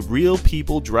why with the real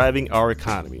people driving our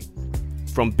economy.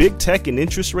 From big tech and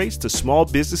interest rates to small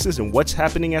businesses and what's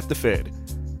happening at the Fed.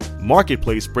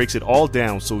 Marketplace breaks it all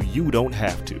down so you don't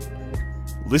have to.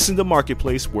 Listen to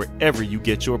Marketplace wherever you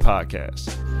get your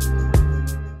podcasts.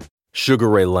 Sugar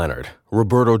Ray Leonard,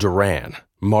 Roberto Duran,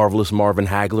 Marvelous Marvin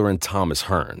Hagler, and Thomas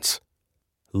Hearns.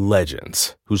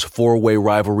 Legends, whose four-way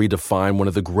rivalry defined one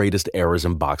of the greatest eras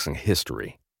in boxing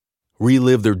history.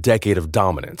 Relive their decade of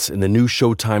dominance in the new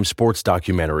Showtime sports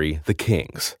documentary, The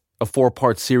Kings, a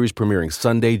 4-part series premiering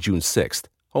Sunday, June 6th,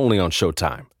 only on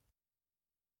Showtime.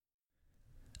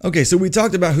 Okay, so we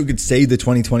talked about who could save the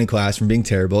 2020 class from being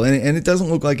terrible, and it doesn't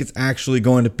look like it's actually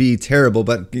going to be terrible,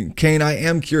 but Kane, I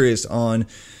am curious on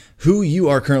who you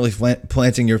are currently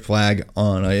planting your flag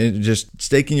on, just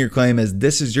staking your claim as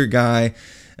this is your guy.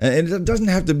 And it doesn't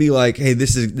have to be like, hey,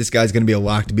 this guy's going to be a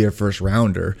lock to be a first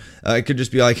rounder. It could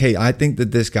just be like, hey, I think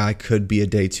that this guy could be a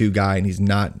day 2 guy and he's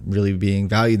not really being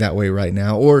valued that way right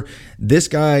now. Or this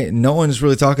guy, no one's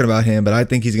really talking about him, but I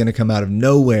think he's going to come out of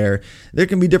nowhere. There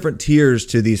can be different tiers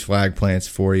to these flag plants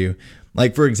for you.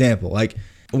 Like, for example, like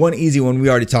one easy one we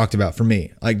already talked about for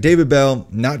me, like David Bell,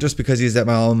 not just because he's at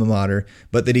my alma mater,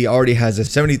 but that he already has a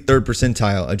 73rd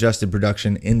percentile adjusted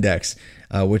production index,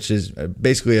 which is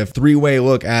basically a 3-way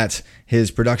look at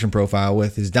his production profile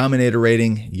with his dominator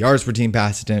rating, yards per team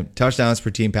pass attempt, touchdowns per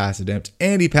team pass attempt,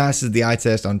 and he passes the eye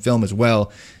test on film as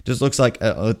well. Just looks like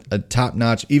a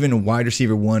top-notch, even wide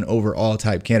receiver 1 overall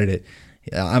type candidate.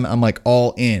 I'm like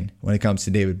all in when it comes to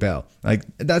David Bell. Like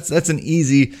that's an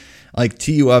easy like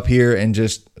tee you up here and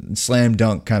just slam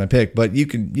dunk kind of pick, but you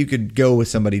could go with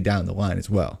somebody down the line as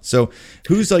well. So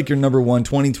who's like your number 1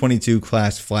 2022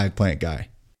 class flag plant guy?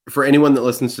 For anyone that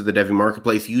listens to the Devy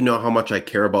Marketplace, you know how much I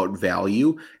care about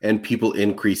value and people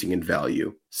increasing in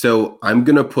value. So I'm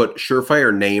going to put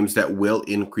surefire names that will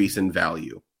increase in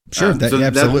value. Sure,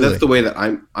 absolutely. That's the way that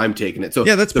I'm taking it. So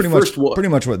yeah, that's pretty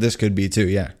much what this could be too.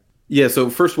 Yeah. Yeah. So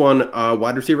first one,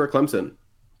 wide receiver at Clemson,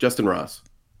 Justin Ross.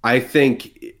 I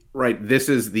think, right, this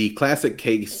is the classic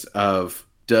case of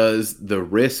does the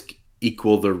risk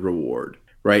equal the reward,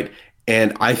 right?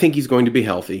 And I think he's going to be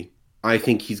healthy. I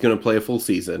think he's going to play a full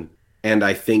season. And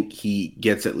I think he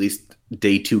gets at least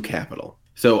day 2 capital.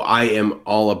 So I am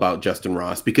all about Justin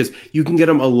Ross because you can get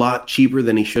him a lot cheaper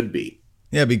than he should be.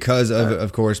 Yeah, because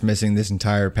of course, missing this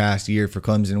entire past year for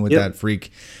Clemson with that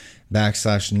freak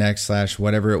back/neck/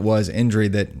 whatever it was injury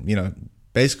that,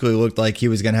 basically looked like he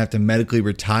was going to have to medically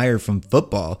retire from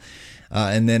football.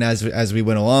 And then as we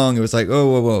went along, it was like,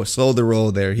 whoa, slow the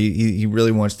roll there. He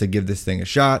really wants to give this thing a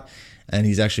shot. And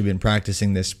he's actually been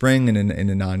practicing this spring in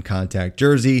a non-contact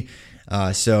jersey.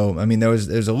 So, I mean,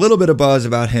 there's a little bit of buzz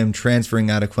about him transferring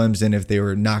out of Clemson if they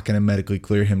were not going to medically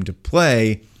clear him to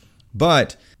play.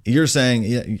 But you're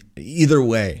saying either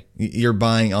way, you're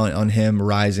buying on him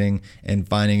rising and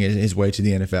finding his way to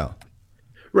the NFL.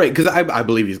 Right, because I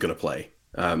believe he's going to play.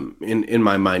 In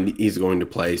my mind, he's going to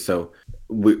play. So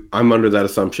I'm under that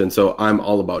assumption. So I'm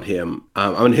all about him.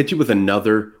 I'm going to hit you with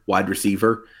another wide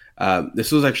receiver.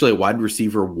 This was actually a wide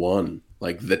receiver 1,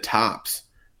 like the tops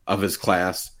of his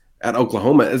class at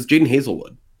Oklahoma, as Jadon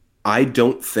Haselwood. I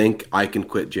don't think I can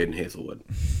quit Jadon Haselwood.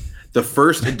 The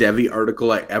first Devy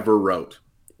article I ever wrote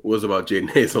was about Jadon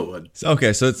Haselwood.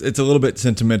 Okay, so it's a little bit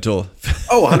sentimental.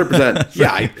 Oh, 100%.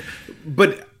 Yeah.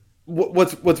 But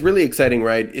what's really exciting,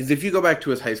 right, is if you go back to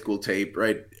his high school tape,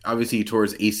 right, obviously he tore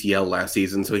his ACL last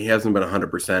season, so he hasn't been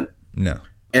 100%. No.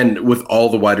 And with all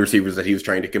the wide receivers that he was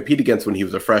trying to compete against when he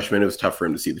was a freshman, it was tough for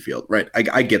him to see the field, right?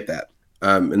 I get that.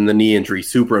 And the knee injury,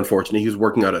 super unfortunate. He was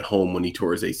working out at home when he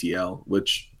tore his ACL,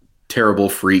 which terrible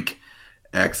freak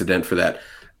accident for that.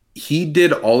 He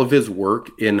did all of his work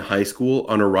in high school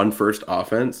on a run-first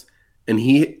offense, and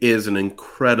he is an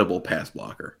incredible pass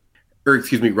blocker.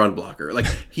 Run blocker. Like,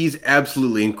 he's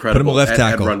absolutely incredible. Put him a left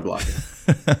tackle. At run blocking.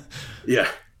 Yeah.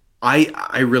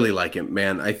 I really like him,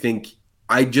 man.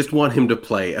 I just want him to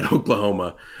play at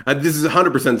Oklahoma. This is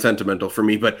 100% sentimental for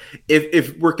me, but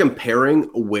if we're comparing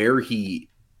where he,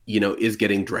 is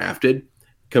getting drafted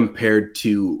compared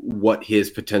to what his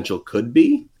potential could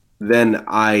be, then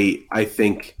I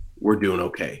think we're doing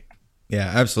okay. Yeah,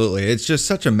 absolutely. It's just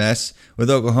such a mess with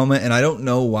Oklahoma, and I don't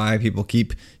know why people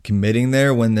keep committing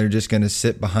there when they're just going to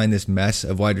sit behind this mess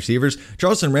of wide receivers.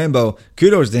 Charleston Rambo,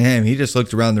 kudos to him. He just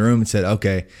looked around the room and said,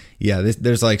 okay, yeah,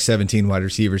 there's like 17 wide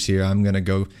receivers here. I'm going to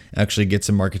go actually get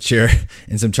some market share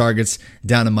and some targets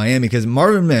down in Miami, because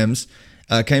Marvin Mims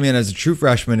came in as a true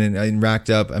freshman and racked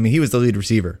up. I mean, he was the lead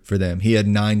receiver for them. He had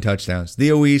 9 touchdowns.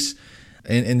 Theo Weiss,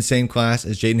 in the same class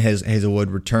as Jadon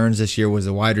Haselwood, returns this year, was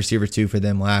a wide receiver 2 for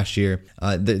them last year.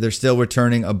 They're still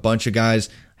returning a bunch of guys,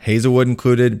 Haselwood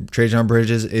included. Trajan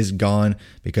Bridges is gone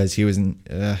because he was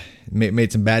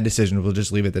made some bad decisions. We'll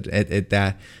just leave it at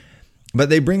that. But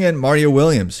they bring in Mario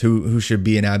Williams, who should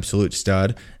be an absolute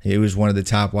stud. He was one of the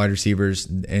top wide receivers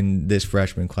in this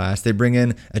freshman class. They bring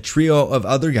in a trio of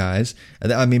other guys.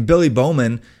 I mean, Billy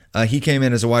Bowman, he came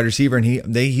in as a wide receiver, and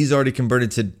he's already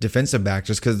converted to defensive back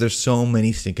just because there's so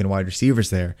many stinking wide receivers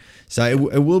there. So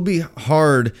it will be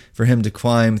hard for him to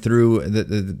climb through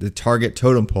the target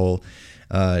totem pole,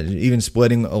 even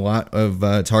splitting a lot of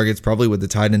targets probably with the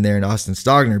tight end there in Austin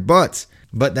Stogner.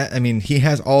 But that, I mean, he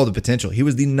has all the potential. He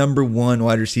was the number 1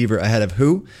 wide receiver ahead of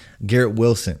who? Garrett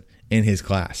Wilson in his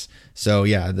class. So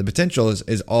yeah, the potential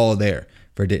is all there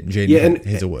for Jadon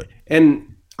Haselwood.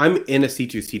 And I'm in a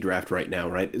C2C draft right now,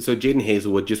 right? So Jadon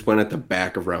Haselwood just went at the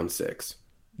back of round 6.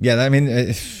 Yeah, I mean,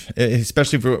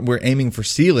 especially if we're aiming for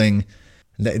ceiling.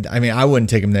 I mean, I wouldn't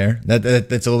take him there.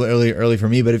 That's a little early for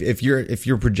me. But if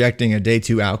you're projecting a day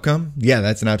 2 outcome, yeah,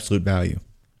 that's an absolute value.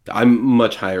 I'm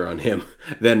much higher on him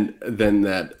than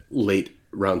that late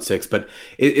round 6. But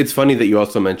it's funny that you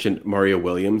also mentioned Mario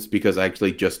Williams, because I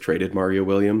actually just traded Mario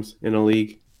Williams in a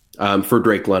league for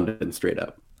Drake London straight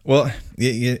up. Well,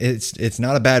 it's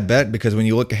not a bad bet, because when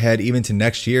you look ahead even to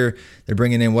next year, they're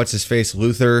bringing in what's-his-face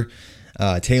Luther,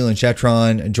 Taylon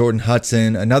Chetron, Jordan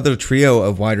Hudson, another trio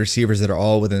of wide receivers that are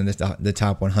all within the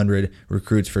top 100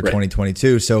 recruits for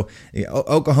 2022. So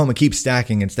Oklahoma keeps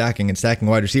stacking and stacking and stacking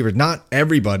wide receivers. Not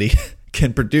everybody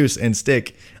can produce and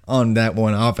stick on that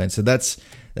one offense. So that's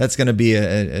going to be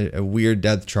a weird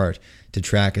depth chart to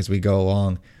track as we go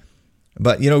along.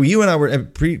 But, you and I were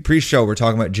pre-show, we're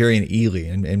talking about Jerrion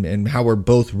Ealy and how we're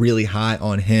both really high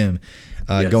on him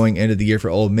going into the year for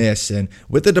Ole Miss. And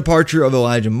with the departure of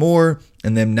Elijah Moore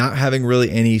and them not having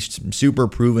really any super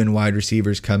proven wide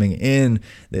receivers coming in,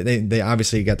 they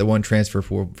obviously got the one transfer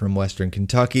from Western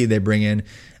Kentucky. They bring in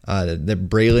the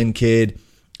Braylon kid,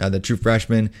 the true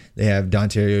freshman. They have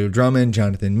Dontario Drummond,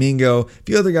 Jonathan Mingo, a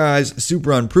few other guys,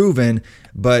 super unproven.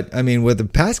 But, I mean, with a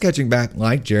pass-catching back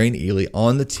like Jerrion Ealy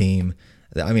on the team,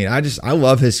 I mean, I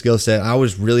love his skill set. I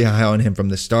was really high on him from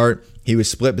the start. He was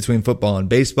split between football and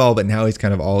baseball, but now he's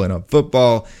kind of all in on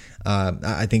football.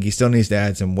 I think he still needs to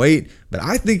add some weight, but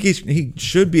I think he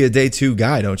should be a day 2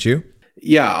 guy, don't you?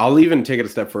 Yeah, I'll even take it a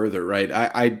step further, right?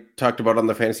 I talked about on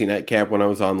the Fantasy Nightcap when I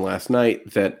was on last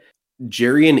night that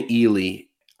Jerrion Ealy,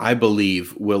 I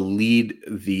believe, will lead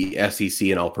the SEC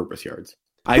in all-purpose yards.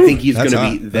 I think he's going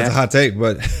to be that. That's a hot take,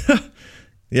 but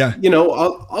yeah.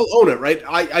 I'll own it, right?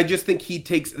 I just think he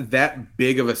takes that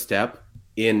big of a step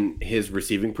in his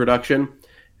receiving production,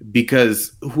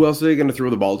 because who else are they going to throw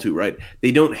the ball to, right?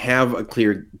 They don't have a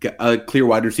clear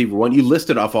wide receiver one. You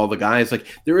listed off all the guys. Like,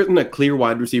 there isn't a clear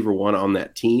wide receiver one on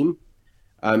that team.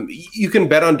 You can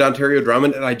bet on Dontario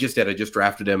Drummond, and I just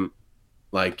drafted him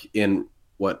like in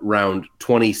round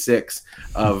 26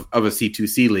 of a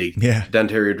C2C league. Yeah,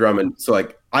 Dontario Drummond. So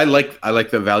like I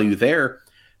like the value there,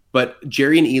 but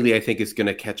Jerrion Ealy I think is going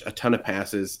to catch a ton of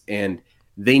passes, and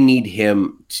they need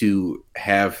him to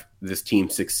have this team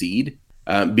succeed.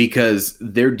 Because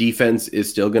their defense is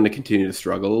still going to continue to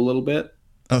struggle a little bit.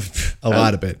 A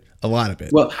lot of it.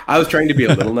 Well, I was trying to be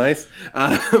a little nice.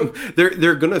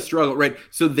 They're going to struggle, right?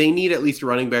 So they need at least a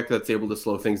running back that's able to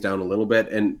slow things down a little bit.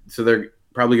 And so they're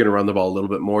probably going to run the ball a little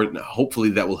bit more. Now, hopefully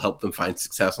that will help them find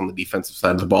success on the defensive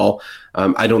side of the ball.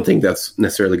 I don't think that's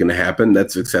necessarily going to happen.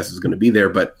 That success is going to be there.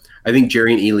 But I think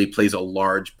Jerrion Ealy plays a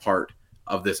large part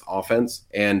of this offense.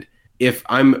 And if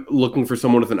I'm looking for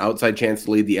someone with an outside chance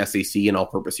to lead the SEC in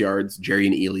all-purpose yards,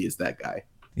 Jerrion Ealy is that guy.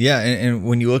 Yeah, and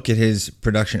when you look at his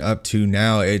production up to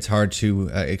now, it's hard to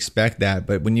expect that.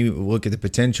 But when you look at the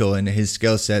potential and his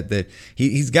skill set, that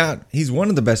he's one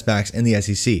of the best backs in the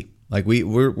SEC. Like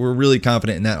we're really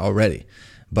confident in that already.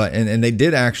 But and they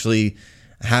did actually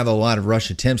have a lot of rush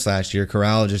attempts last year.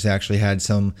 Corral just actually had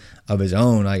some of his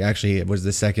own. Like, actually, it was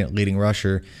the second leading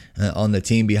rusher on the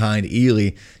team behind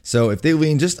Ealy. So if they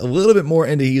lean just a little bit more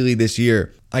into Ealy this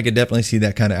year, I could definitely see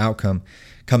that kind of outcome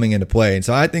coming into play. And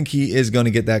so I think he is going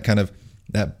to get that kind of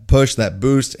that push, that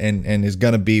boost, and is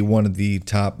going to be one of the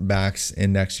top backs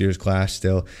in next year's class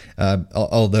still.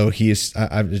 Although he is,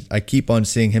 I keep on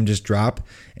seeing him just drop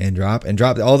and drop and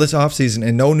drop all this offseason,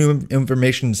 and no new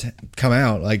information's come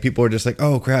out. Like, people are just like,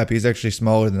 oh crap, he's actually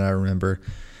smaller than I remember.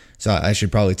 So I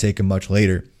should probably take him much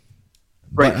later.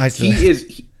 Right.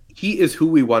 He is who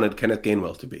we wanted Kenneth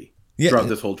Gainwell to be throughout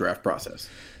this whole draft process.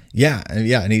 Yeah,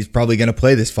 and he's probably going to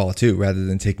play this fall too, rather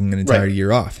than taking an entire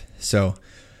year off. So,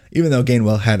 even though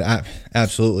Gainwell had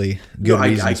absolutely good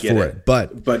reasons for it.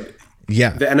 But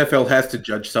yeah, the NFL has to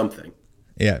judge something.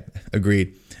 Yeah,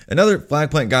 agreed. Another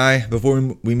flag plant guy before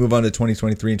we move on to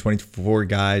 2023 and 2024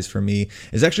 guys for me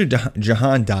is actually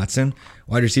Jahan Dotson,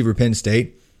 wide receiver, Penn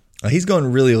State. He's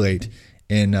going really late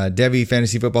in Devy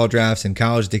fantasy football drafts and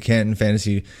college to Canton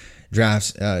fantasy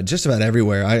drafts, just about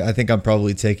everywhere. I think I'm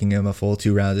probably taking him a full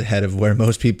 2 rounds ahead of where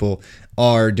most people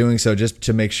are doing so, just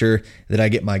to make sure that I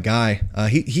get my guy.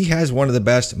 He has one of the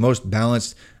best, most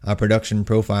balanced production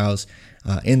profiles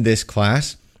in this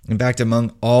class. In fact,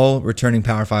 among all returning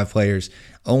Power 5 players,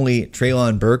 only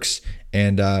Treylon Burks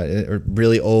and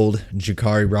really old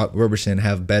Jakari Roberson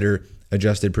have better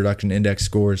adjusted production index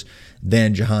scores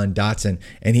than Jahan Dotson.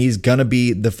 And he's going to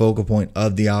be the focal point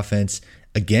of the offense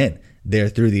again there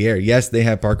through the air. Yes, they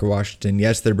have Parker Washington.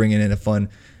 Yes, they're bringing in a fun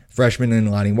freshman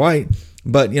in Lonnie White.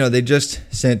 But, they just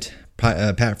sent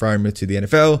Pat Freiermuth to the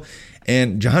NFL.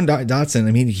 And Jahan Dotson,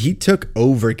 I mean, he took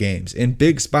over games in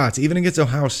big spots, even against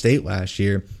Ohio State last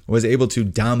year, was able to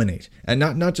dominate. And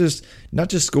not just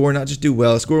score, not just do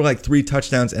well, score like 3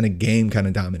 touchdowns and a game kind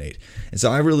of dominate. And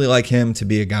so I really like him to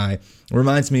be a guy. It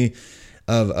reminds me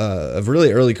of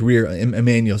really early career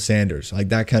Emmanuel Sanders, like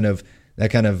that kind of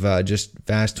just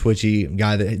fast, twitchy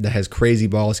guy that has crazy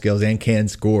ball skills and can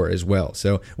score as well.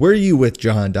 So where are you with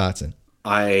Jahan Dotson?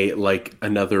 I like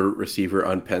another receiver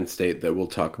on Penn State that we'll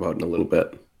talk about in a little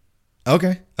bit.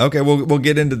 Okay. We'll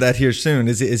get into that here soon.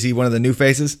 Is he one of the new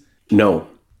faces? No.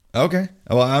 Okay.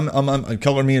 Well, I'm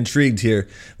color me intrigued here,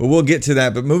 but we'll get to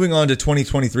that. But moving on to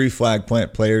 2023 flag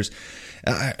plant players,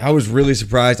 I was really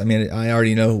surprised. I mean, I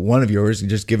already know one of yours,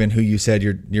 just given who you said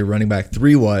your running back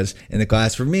 3 was in the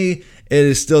class. For me, it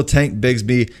is still Tank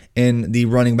Bigsby in the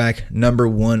running back number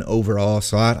 1 overall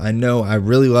slot. I know I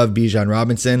really love Bijan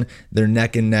Robinson. They're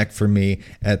neck and neck for me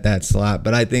at that slot,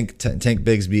 but I think Tank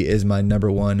Bigsby is my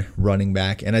number 1 running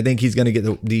back, and I think he's going to get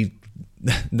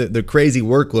the crazy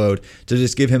workload to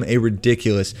just give him a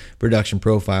ridiculous production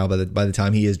profile by the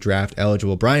time he is draft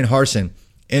eligible. Brian Harsin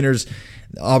enters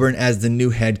Auburn as the new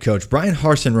head coach. Brian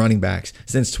Harsin running backs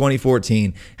since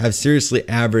 2014 have seriously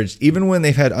averaged, even when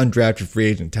they've had undrafted free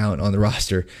agent talent on the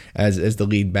roster as the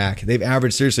lead back, they've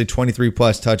averaged seriously 23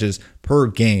 plus touches per per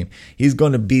game. He's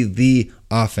going to be the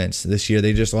offense this year.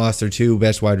 They just lost their 2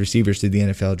 best wide receivers to the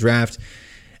NFL draft.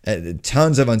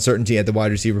 Tons of uncertainty at the wide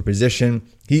receiver position.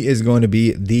 He is going to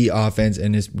be the offense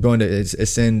and is going to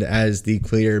ascend as the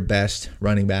clear best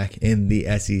running back in the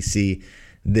SEC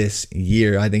this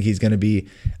year. I think he's going to be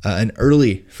an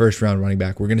early first-round running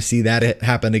back. We're going to see that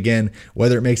happen again,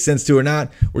 whether it makes sense to or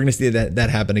not. We're going to see that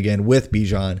happen again with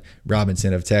Bijan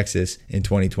Robinson of Texas in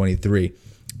 2023.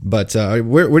 But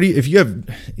where do you, if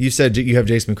you said you have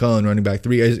Jase McClellan running back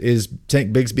 3, is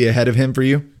Tank Bigsby ahead of him for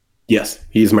you? Yes,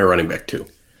 he's my running back 2.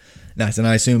 Nice, and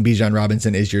I assume Bijan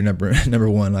Robinson is your number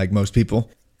 1, like most people.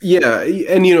 Yeah,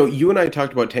 and you and I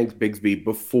talked about Tank Bigsby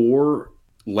before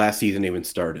last season even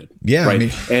started. Yeah,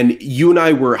 right. And you and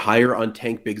I were higher on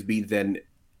Tank Bigsby than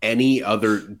any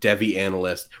other Devy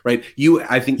analyst, right?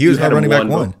 I think he was my running back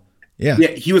 1. Yeah,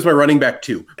 he was my running back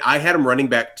 2. I had him running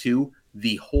back 2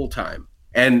 the whole time,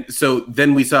 and so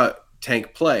then we saw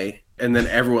Tank play. And then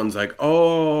everyone's like,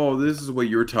 "Oh, this is what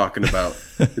you're talking about."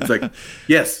 It's like,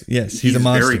 yes, he's a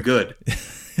monster. Very good.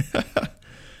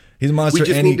 He's a monster. We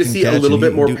just need to see a little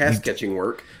bit more pass catching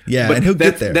work. Yeah, but and he'll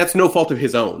get there. That's no fault of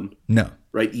his own. No,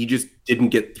 right? He just didn't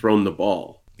get thrown the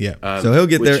ball. Yeah, so he'll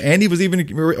get there. And he was even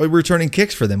returning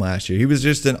kicks for them last year. He was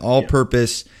just an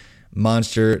all-purpose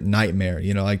monster nightmare.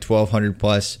 Like 1,200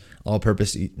 plus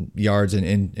all-purpose yards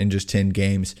in just 10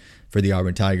 games for the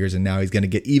Auburn Tigers, and now he's going to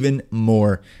get even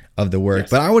more of the work. Yes.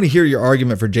 But I want to hear your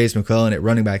argument for Jase McClellan at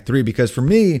running back 3, because for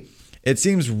me, it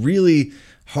seems really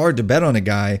hard to bet on a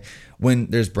guy when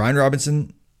there's Brian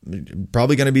Robinson,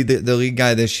 probably going to be the lead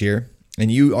guy this year.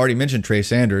 And you already mentioned Trey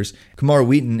Sanders. Kamar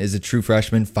Wheaton is a true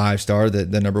freshman, 5-star,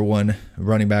 the number 1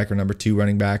 running back or number 2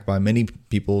 running back by many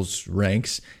people's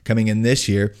ranks coming in this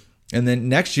year. And then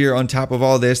next year, on top of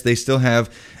all this, they still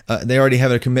have, they already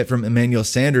have a commit from Emmanuel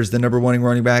Sanders, the number 1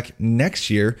 running back next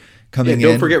year coming in.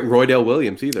 Don't forget Roydell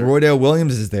Williams either. Roydell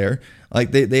Williams is there.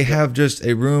 Like they have just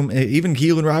a room, even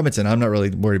Keelan Robinson, I'm not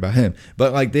really worried about him,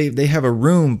 but like they have a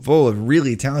room full of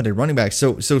really talented running backs.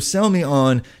 So sell me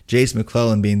on Jase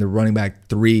McClellan being the running back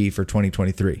 3 for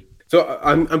 2023. So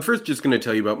I'm first just going to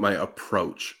tell you about my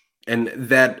approach, and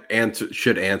that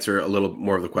should answer a little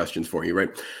more of the questions for you, right?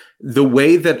 The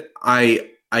way that I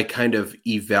kind of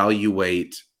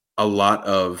evaluate a lot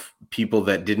of people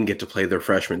that didn't get to play their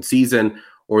freshman season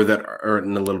or that are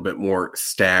in a little bit more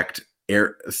stacked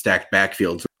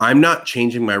backfields. I'm not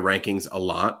changing my rankings a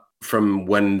lot from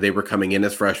when they were coming in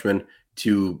as freshmen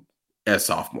to as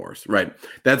sophomores, right?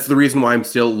 That's the reason why I'm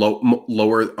still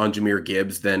lower on Jahmyr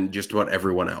Gibbs than just about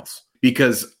everyone else,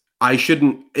 because I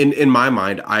shouldn't, in my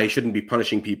mind, I shouldn't be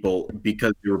punishing people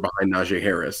because they were behind Najee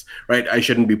Harris, right? I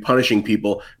shouldn't be punishing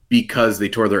people because they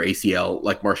tore their ACL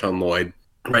like Marshawn Lloyd,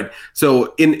 right?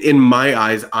 So in my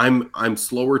eyes, I'm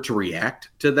slower to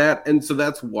react to that, and so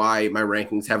that's why my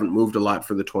rankings haven't moved a lot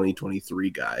for the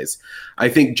 2023 guys. I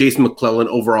think Jase McClellan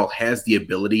overall has the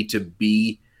ability to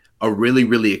be a really,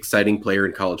 really exciting player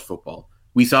in college football.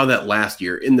 We saw that last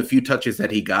year. In the few touches that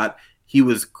he got, he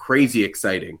was crazy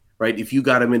exciting. Right? If you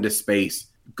got him into space,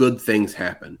 good things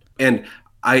happen. And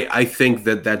I think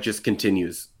that just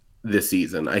continues this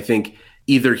season. I think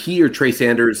either he or Trey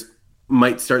Sanders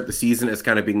might start the season as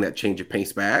kind of being that change of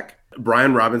pace back.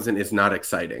 Brian Robinson is not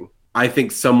exciting. I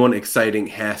think someone exciting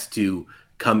has to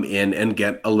come in and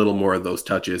get a little more of those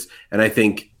touches. And I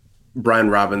think Brian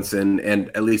Robinson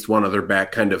and at least one other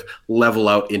back kind of level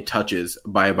out in touches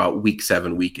by about week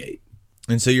 7, week 8.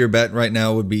 And so your bet right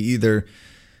now would be either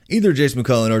Jase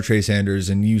McClellan or Trey Sanders,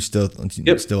 and you still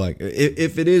like,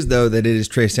 if it is though that it is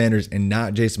Trey Sanders and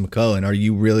not Jase McClellan, are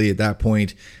you really at that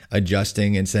point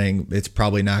adjusting and saying it's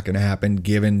probably not going to happen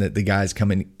given that the guy's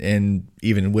coming in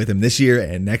even with him this year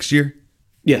and next year?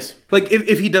 Yes. Like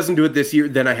if he doesn't do it this year,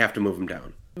 then I have to move him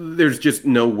down. There's just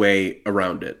no way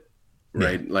around it.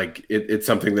 Right. Yeah. Like it's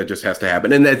something that just has to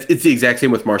happen. And it's the exact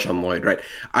same with Marshawn Lloyd, right?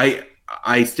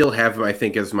 I still have him, I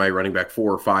think, as my running back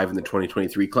 4 or 5 in the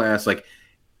 2023 class. Like,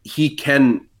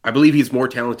 I believe he's more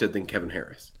talented than Kevin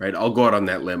Harris, right? I'll go out on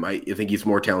that limb. I think he's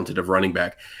more talented of running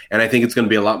back. And I think it's going to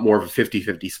be a lot more of a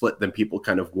 50-50 split than people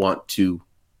kind of want to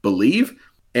believe.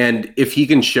 And if he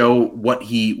can show what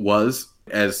he was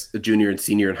as a junior and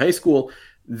senior in high school,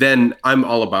 then I'm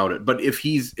all about it. But if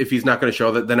he's not going to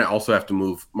show that, then I also have to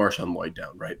move Marshawn Lloyd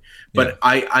down, right? But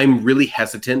yeah. I'm really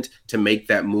hesitant to make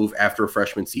that move after a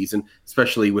freshman season,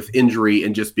 especially with injury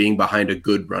and just being behind a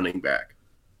good running back.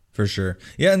 For sure.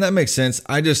 Yeah, and that makes sense.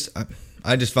 I just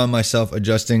find myself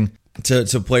adjusting to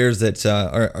players that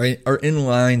are in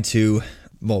line to,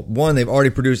 well, one, they've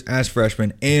already produced as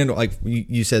freshmen, and like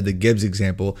you said, the Gibbs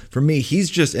example. For me, he's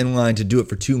just in line to do it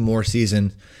for 2 more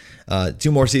seasons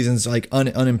 2 more seasons like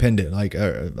unimpeded, like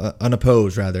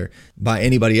unopposed rather, by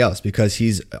anybody else, because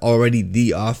he's already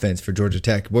the offense for Georgia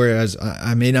Tech. Whereas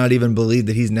I may not even believe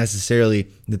that he's necessarily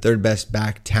the third best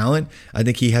back talent. I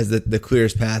think he has the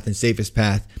clearest path and safest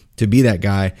path to be that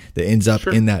guy that ends up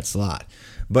in that slot.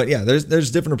 But yeah,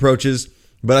 there's different approaches.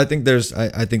 But I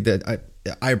think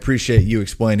I appreciate you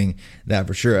explaining that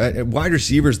for sure. Wide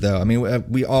receivers, though, I mean,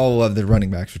 we all love the running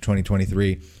backs for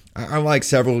 2023. I like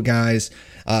several guys.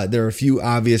 There are a few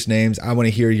obvious names. I want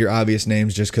to hear your obvious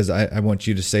names just because I want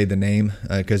you to say the name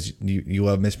because you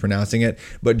love mispronouncing it.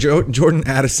 But Jordan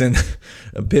Addison,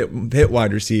 a Pitt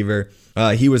wide receiver,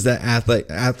 he was that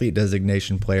athlete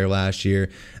designation player last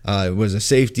year. Was a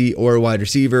safety or a wide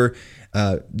receiver.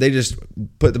 They just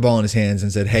put the ball in his hands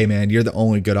and said, hey, man, you're the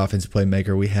only good offensive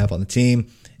playmaker we have on the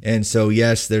team. And so,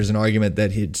 yes, there's an argument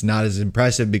that it's not as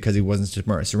impressive because he wasn't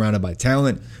surrounded by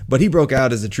talent, but he broke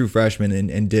out as a true freshman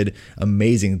and did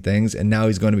amazing things. And now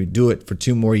he's going to do it for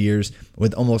 2 more years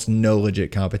with almost no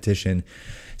legit competition.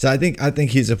 So I think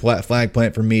he's a flag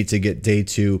plant for me to get day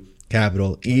 2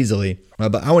 capital easily.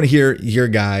 But I want to hear your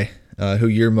guy who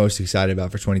you're most excited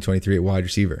about for 2023 at wide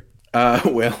receiver.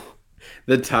 Well,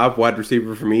 the top wide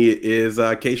receiver for me is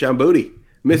Kayshon Boutte.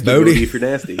 Mr. Booty for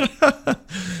nasty.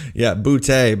 Yeah,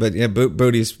 Booty, but yeah,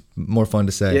 Booty's more fun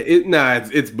to say. Yeah,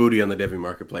 it's Booty on the Devy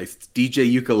Marketplace. It's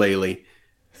DJ Ukulele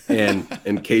and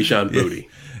Kayshon Boutte.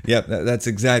 Yep, that's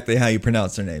exactly how you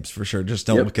pronounce their names for sure. Just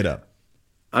don't look it up.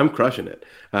 I'm crushing it.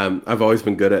 I've always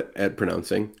been good at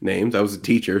pronouncing names. I was a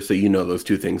teacher, so those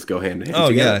 2 things go hand in hand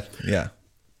together. Yeah,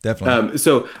 definitely.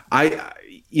 So I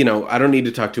don't need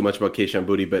to talk too much about Kayshon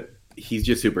Boutte, but he's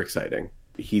just super exciting.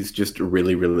 He's just a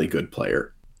really, really good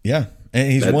player. Yeah,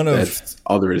 and that's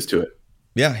all there is to it.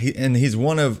 Yeah, he's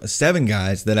one of 7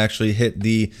 guys that actually hit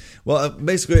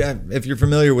basically, if you're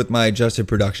familiar with my adjusted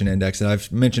production index, and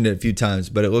I've mentioned it a few times,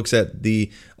 but it looks at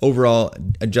the overall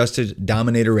adjusted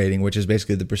dominator rating, which is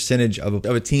basically the percentage of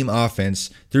a team offense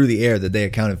through the air that they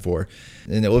accounted for.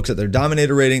 And it looks at their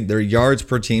dominator rating, their yards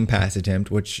per team pass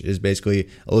attempt, which is basically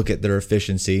a look at their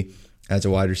efficiency as a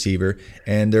wide receiver,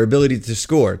 and their ability to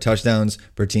score touchdowns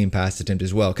per team pass attempt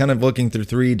as well. Kind of looking through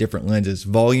 3 different lenses: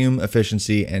 volume,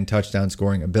 efficiency, and touchdown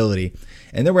scoring ability.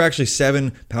 And there were actually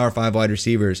 7 Power 5 wide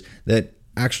receivers that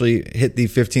actually hit the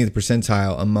 15th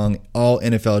percentile among all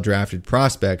NFL drafted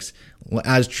prospects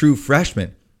as true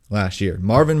freshmen last year.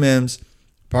 Marvin Mims,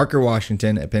 Parker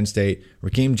Washington at Penn State,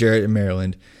 Raheem Jarrett at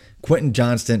Maryland, Quentin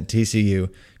Johnston at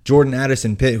TCU, Jordan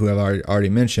Addison Pitt, who I've already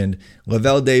mentioned,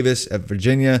 Lavelle Davis at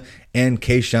Virginia, and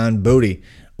Kayshon Boutte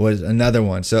was another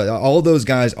one. So all those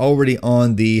guys already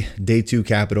on the day 2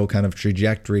 capital kind of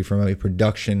trajectory from a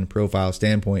production profile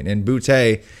standpoint. And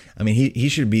Boutte, I mean, he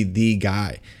should be the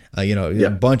guy. A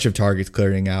bunch of targets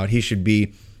clearing out. He should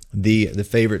be the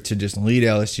favorite to just lead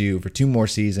LSU for 2 more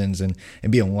seasons and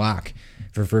be a lock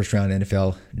for first round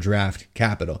NFL draft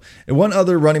capital. And one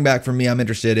other running back for me I'm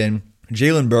interested in,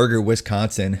 Jalen Berger,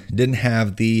 Wisconsin, didn't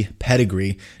have the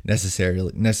pedigree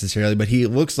necessarily, but he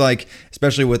looks like,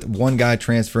 especially with one guy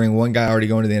transferring, one guy already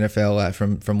going to the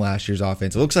NFL from last year's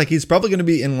offense, it looks like he's probably going to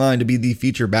be in line to be the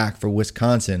feature back for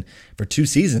Wisconsin for 2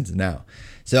 seasons now.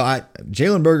 So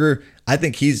Jalen Berger, I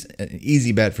think he's an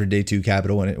easy bet for day 2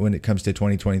 capital when it comes to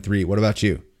 2023. What about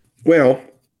you? Well,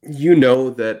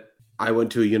 that I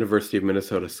went to a University of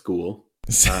Minnesota school.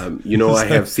 I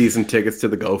have season tickets to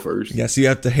the Gophers. Yeah, so you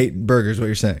have to hate burgers, what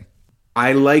you're saying.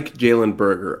 I like Jalen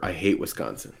Berger. I hate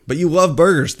Wisconsin. But you love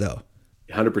burgers, though.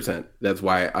 100%. That's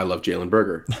why I love Jalen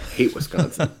Berger. Hate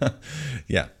Wisconsin.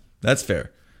 Yeah, that's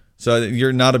fair. So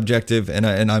you're not objective, and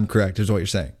I'm correct, is what you're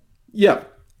saying.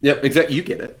 Yep, exactly. You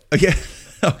get it.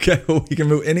 Okay. Well, we can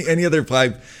move any other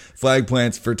flag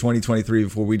plants for 2023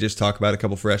 before we just talk about a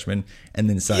couple freshmen and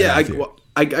then sign off here.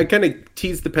 I kind of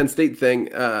teased the Penn State thing.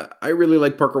 I really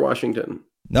like Parker Washington.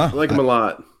 No, I like him a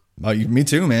lot. Oh, me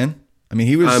too, man. I mean,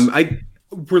 he was.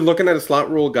 We're looking at a slot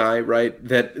rule guy, right?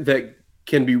 That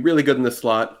can be really good in the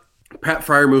slot. Pat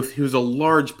Freiermuth, who's a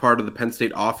large part of the Penn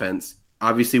State offense,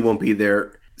 obviously won't be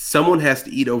there. Someone has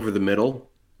to eat over the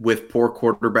middle with poor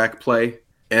quarterback play,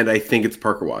 and I think it's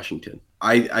Parker Washington.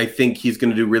 I think he's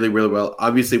going to do really, really well.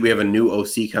 Obviously, we have a new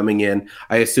OC coming in.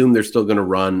 I assume they're still going to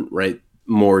run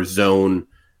more zone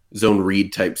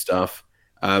read type stuff.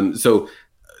 So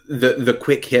the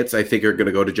quick hits I think are going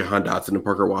to go to Jahan Dotson and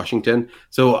Parker Washington.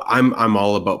 So I'm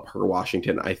all about Parker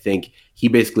Washington. I think he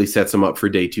basically sets him up for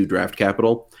day 2 draft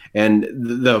capital. And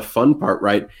the fun part,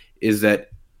 right, is that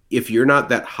if you're not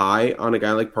that high on a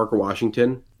guy like Parker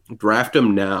Washington, draft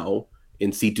him now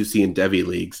in C2C and Devy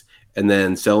leagues, and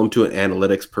then sell him to an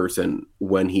analytics person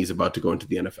when he's about to go into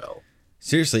the NFL.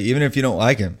 Seriously, even if you don't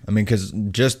like him. I mean,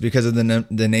 just because of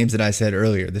the names that I said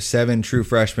earlier, the 7 true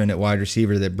freshmen at wide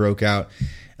receiver that broke out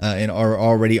and are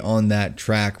already on that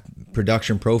track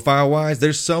production profile-wise,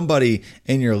 there's somebody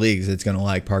in your leagues that's going to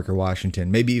like Parker Washington,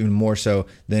 maybe even more so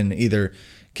than either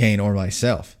Kane or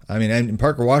myself. I mean, and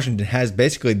Parker Washington has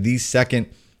basically the second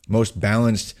most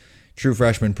balanced true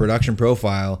freshman production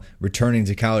profile returning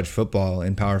to college football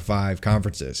in Power 5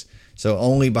 conferences. So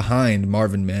only behind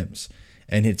Marvin Mims.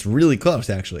 And it's really close,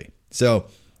 actually. So,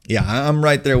 yeah, I'm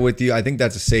right there with you. I think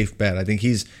that's a safe bet. I think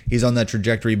he's on that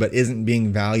trajectory, but isn't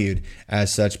being valued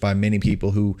as such by many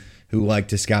people who like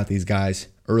to scout these guys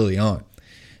early on.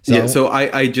 So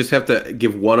I just have to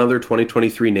give one other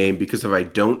 2023 name, because if I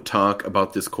don't talk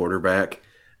about this quarterback,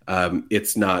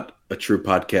 it's not a true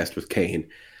podcast with Kane.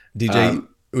 DJ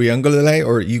Uyunglele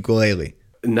or Ukulele?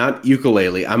 Not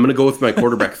Ukulele. I'm going to go with my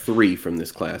quarterback 3 from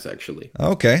this class, actually.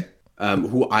 Okay.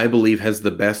 Who I believe has the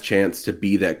best chance to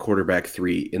be that quarterback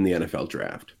 3 in the NFL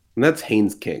draft. And that's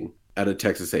Haynes King out of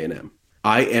Texas A&M.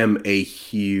 I am a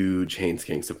huge Haynes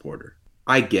King supporter.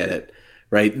 I get it,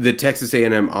 right? The Texas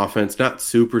A&M offense, not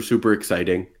super, super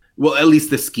exciting. Well, at least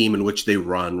the scheme in which they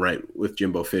run, right, with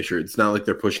Jimbo Fisher. It's not like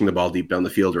they're pushing the ball deep down the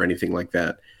field or anything like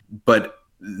that. But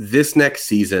this next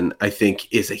season, I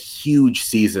think, is a huge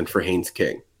season for Haynes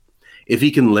King. If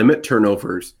he can limit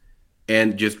turnovers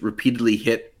and just repeatedly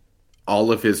hit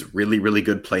all of his really, really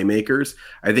good playmakers,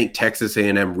 I think Texas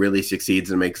A&M really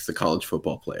succeeds and makes the college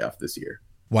football playoff this year.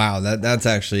 Wow, that's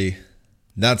actually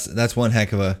that's one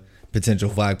heck of a potential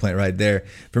flag plant right there.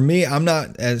 For me, I'm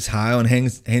not as high on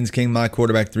Haynes King. My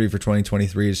quarterback 3 for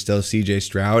 2023 is still CJ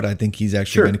Stroud. I think he's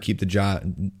actually going to keep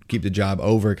the job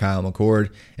over Kyle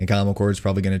McCord, and Kyle McCord is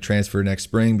probably going to transfer next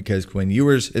spring because Quinn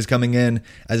Ewers is coming in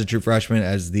as a true freshman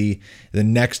as the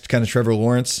next kind of Trevor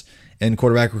Lawrence in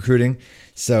quarterback recruiting.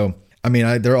 So, I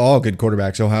mean, they're all good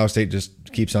quarterbacks. Ohio State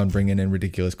just keeps on bringing in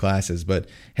ridiculous classes. But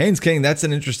Haynes King, that's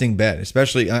an interesting bet.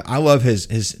 Especially, I love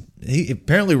his. He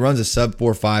apparently runs a sub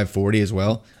 4.5 40 as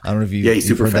well. I don't know if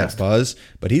you've heard that buzz,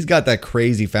 but he's got that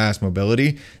crazy fast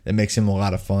mobility that makes him a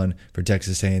lot of fun for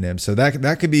Texas A&M. So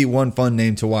that could be one fun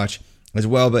name to watch as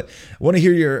well. But I want to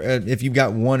hear your if you've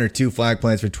got 1 or 2 flag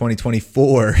plans for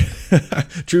 2024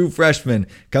 true freshmen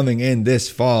coming in this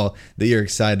fall that you're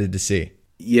excited to see.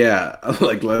 Yeah,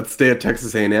 like let's stay at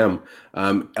Texas A&M.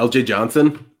 LJ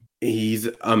Johnson, he's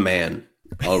a man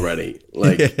already.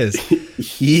 Like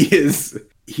he's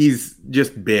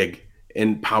just big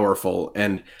and powerful,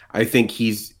 and I think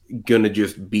he's gonna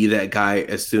just be that guy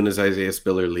as soon as Isaiah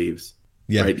Spiller leaves.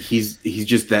 Yeah, right. He's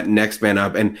just that next man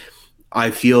up, and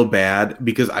I feel bad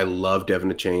because I love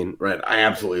Devin Achane. Right, I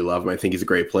absolutely love him. I think he's a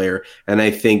great player, and I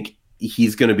think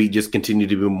he's gonna be just continue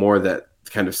to be more that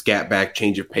kind of scat back,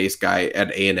 change of pace guy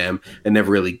at A&M and never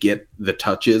really get the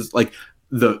touches, like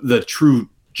the true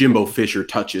Jimbo Fisher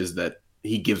touches that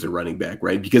he gives a running back,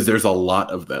 right? Because there's a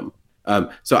lot of them.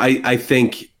 So I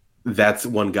think that's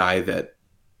one guy that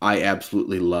I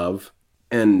absolutely love,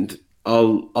 and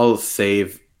I'll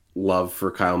save love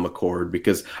for Kyle McCord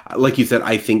because, like you said,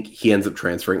 I think he ends up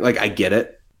transferring. Like I get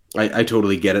it. I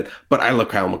totally get it. But I love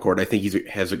Kyle McCord. I think he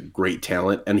has a great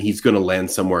talent, and he's going to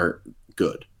land somewhere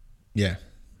good. Yeah,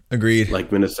 agreed.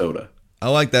 Like Minnesota. I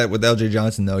like that with LJ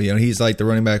Johnson, though. You know, he's like the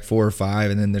running back 4 or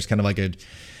 5, and then there's kind of like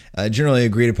a generally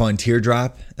agreed upon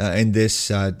teardrop in this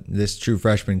true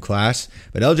freshman class.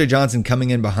 But LJ Johnson coming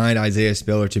in behind Isaiah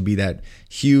Spiller to be that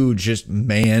huge just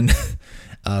man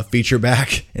feature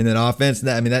back in that offense.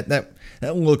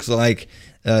 That looks like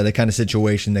the kind of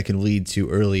situation that can lead to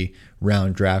early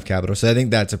round draft capital. So I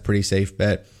think that's a pretty safe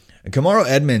bet. Kamaro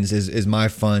Edmonds is my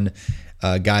fun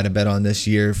guy to bet on this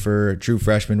year for true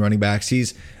freshman running backs.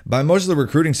 He's, by most of the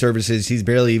recruiting services, he's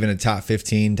barely even a top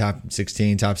 15, top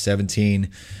 16, top 17,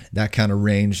 that kind of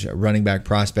range running back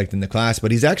prospect in the class.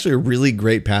 But he's actually a really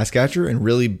great pass catcher and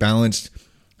really balanced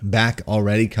back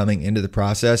already coming into the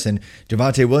process. And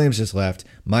Javonte Williams just left.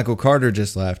 Michael Carter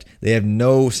just left. They have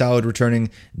no solid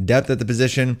returning depth at the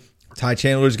position. Ty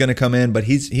Chandler is going to come in, but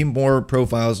he more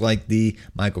profiles like the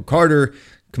Michael Carter.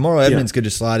 Kamaro Edmonds could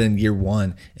just slide in year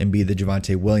 1 and be the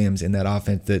Javonte Williams in that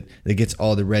offense that gets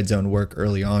all the red zone work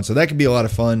early on. So that could be a lot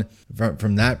of fun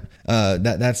from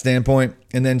that standpoint.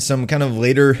 And then some kind of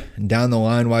later down the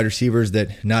line wide receivers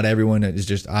that not everyone is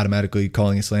just automatically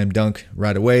calling a slam dunk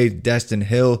right away. Destin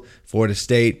Hill, Florida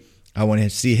State. I want to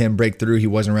see him break through. He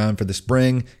wasn't around for the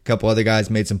spring. A couple other guys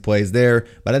made some plays there.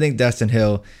 But I think Destin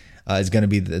Hill is going to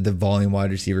be the volume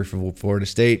wide receiver for Florida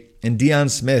State. And Deion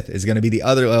Smith is going to be the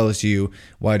other LSU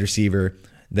wide receiver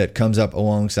that comes up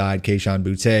alongside Kayshon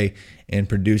Boutte and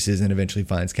produces and eventually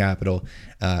finds capital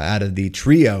out of the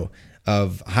trio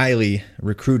of highly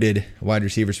recruited wide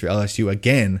receivers for LSU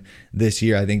again this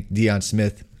year. I think Deion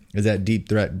Smith is that deep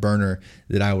threat burner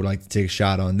that I would like to take a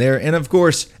shot on there. And of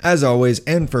course, as always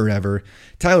and forever,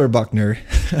 Tyler Buchner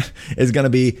is going to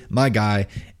be my guy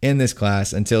in this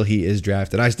class until he is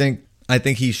drafted. I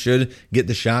think he should get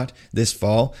the shot this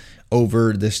fall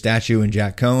over the statue in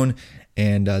Jack Cohn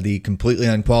and the completely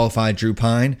unqualified Drew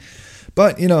Pine.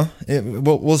 But,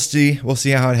 we'll see. We'll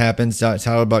see how it happens.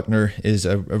 Tyler Buchner is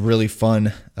a really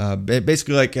fun,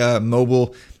 basically like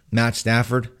mobile Matt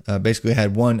Stafford. Basically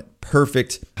had one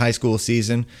perfect high school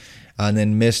season and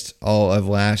then missed all of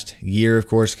last year, of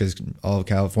course, because all of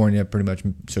California pretty much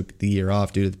took the year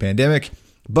off due to the pandemic.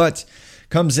 But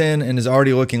comes in and is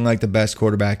already looking like the best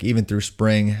quarterback even through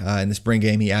spring. In the spring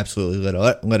game, he absolutely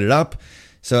lit it up.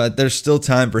 So there's still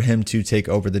time for him to take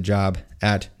over the job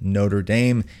at Notre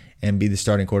Dame and be the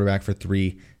starting quarterback for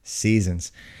 3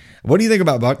 seasons. What do you think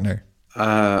about Buchner?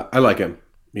 I like him.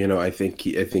 I think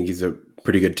he's a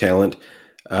pretty good talent.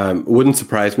 It wouldn't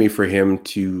surprise me for him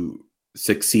to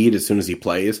succeed as soon as he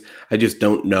plays. I just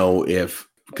don't know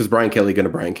because Brian Kelly going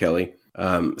to Brian Kelly.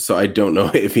 So I don't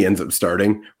know if he ends up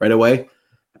starting right away.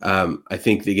 I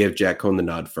think they gave Jack Cohn the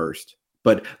nod first.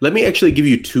 But let me actually give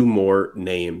you 2 more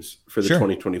names for the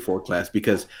 2024 class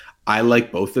because I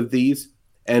like both of these.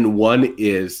 And one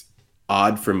is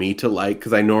odd for me to like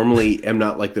because I normally am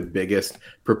not like the biggest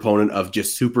proponent of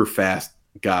just super fast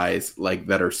guys like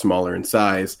that are smaller in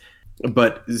size.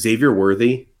 But Xavier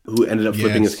Worthy, who ended up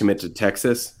flipping his commit to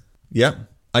Texas. Yep.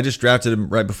 I just drafted him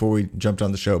right before we jumped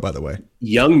on the show, by the way.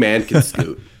 Young man can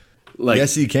scoot.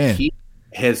 Yes, he can. He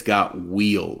has got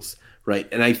wheels, right?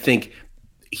 And I think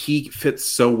he fits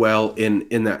so well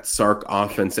in that Sark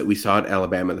offense that we saw at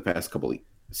Alabama the past couple of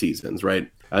seasons,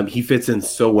 right? He fits in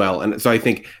so well. And so I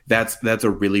think that's a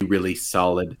really, really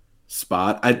solid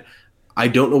spot. I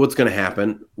don't know what's going to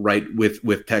happen, right,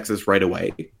 with Texas right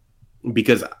away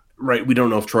because, right, we don't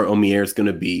know if Troy Omeire is going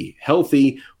to be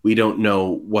healthy. We don't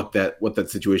know what that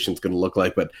situation is going to look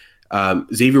like. But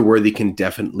Xavier Worthy can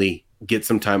definitely get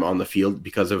some time on the field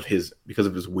because of his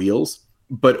wheels.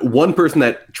 But one person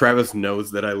that Travis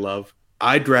knows that I love,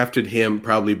 I drafted him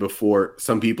probably before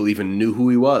some people even knew who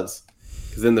he was.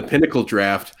 Because in the Pinnacle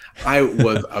draft, I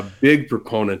was a big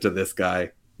proponent of this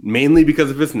guy, mainly because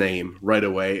of his name right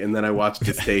away. And then I watched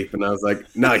his tape and I was like,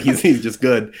 nah, he's just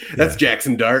good. That's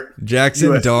Jackson Dart.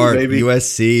 Jackson USC, Dart, baby.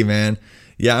 USC, man.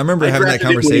 Yeah, I remember having that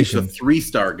conversation. He's a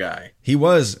 3-star guy. He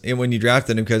was when you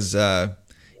drafted him because,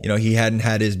 he hadn't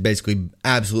had his basically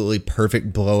absolutely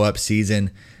perfect blow-up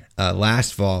season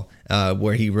last fall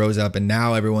where he rose up and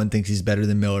now everyone thinks he's better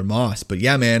than Miller Moss. But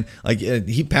yeah, man,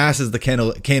 he passes the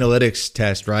Canalytics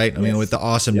test, right? I mean, with the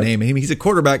awesome name. He's a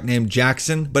quarterback named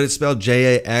Jackson, but it's spelled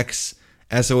Jackson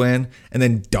and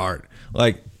then Dart.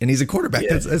 And he's a quarterback.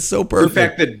 Yeah. That's so perfect. The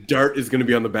fact that Dart is going to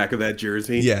be on the back of that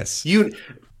jersey. Yes.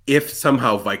 If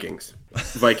somehow Vikings,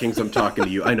 I'm talking to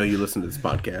you. I know you listen to this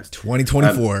podcast.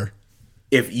 2024.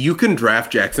 If you can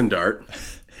draft Jackson Dart,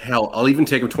 hell, I'll even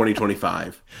take him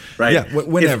 2025, right? Yeah,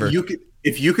 whenever.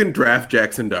 If you can draft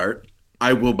Jackson Dart,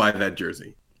 I will buy that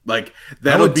jersey.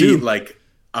 That'll be like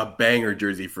a banger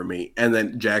jersey for me. And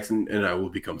then Jackson and I will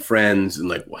become friends and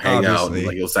we'll hang out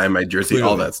and he'll sign my jersey,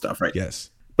 all that stuff, right? Yes.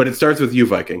 But it starts with you,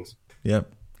 Vikings.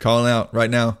 Yep. Calling out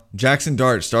right now. Jackson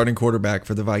Dart, starting quarterback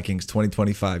for the Vikings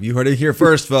 2025. You heard it here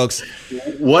first, folks.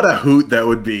 What a hoot that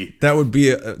would be. That would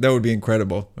be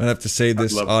incredible. I'd have to save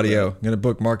this audio. I'm going to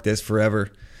bookmark this forever.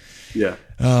 Yeah.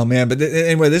 Oh, man. But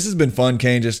anyway, this has been fun,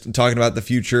 Kane, just talking about the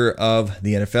future of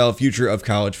the NFL, future of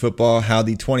college football, how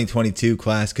the 2022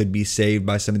 class could be saved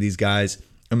by some of these guys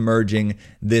emerging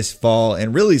this fall,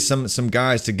 and really some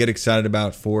guys to get excited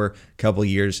about for a couple of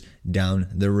years down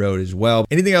the road as well.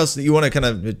 Anything else that you want to kind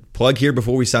of plug here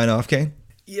before we sign off, Kane?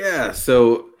 Yeah.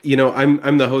 So,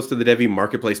 I'm the host of the Devy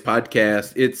Marketplace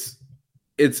podcast.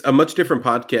 It's a much different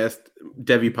podcast,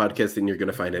 Devy podcast, than you're going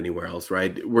to find anywhere else,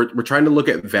 right? We're trying to look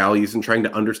at values and trying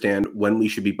to understand when we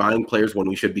should be buying players, when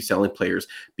we should be selling players,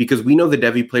 because we know the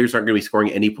Devy players aren't going to be scoring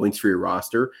any points for your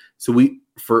roster. So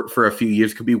for a few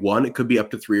years, it could be 1, it could be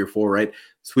up to 3 or 4, right?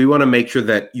 So we want to make sure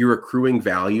that you're accruing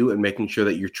value and making sure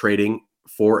that you're trading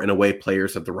for and away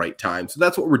players at the right time. So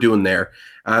that's what we're doing there.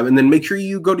 And then make sure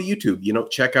you go to YouTube,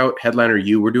 check out Headliner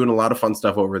U. We're doing a lot of fun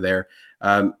stuff over there.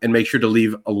 And make sure to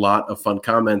leave a lot of fun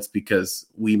comments because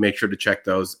we make sure to check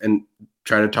those and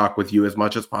try to talk with you as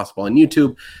much as possible on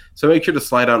YouTube. So make sure to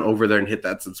slide on over there and hit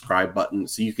that subscribe button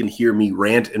so you can hear me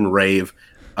rant and rave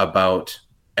about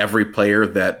every player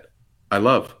that I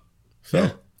love.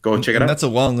 So go and check it out. That's a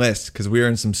long list because we're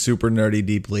in some super nerdy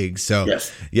deep leagues. So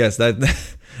yes,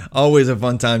 that always a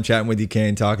fun time chatting with you,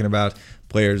 Kane, talking about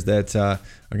players that are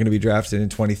going to be drafted in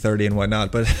 2030 and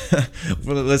whatnot. But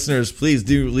for the listeners, please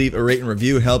do leave a rate and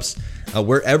review. It helps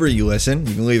wherever you listen.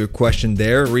 You can leave a question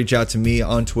there. Reach out to me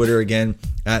on Twitter again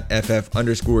at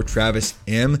 @FF_Travis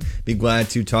M. Be glad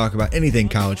to talk about anything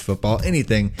college football,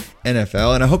 anything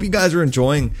NFL. And I hope you guys are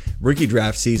enjoying rookie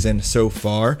draft season so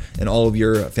far in all of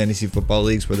your fantasy football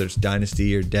leagues, whether it's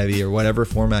Dynasty or Devy or whatever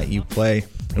format you play.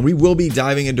 And we will be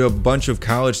diving into a bunch of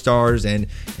college stars and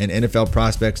NFL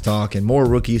prospects talk and more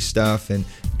rookie stuff and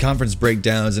conference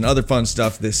breakdowns and other fun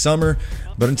stuff this summer.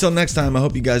 But until next time, I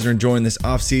hope you guys are enjoying this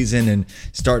offseason and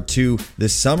start to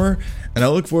this summer. And I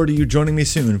look forward to you joining me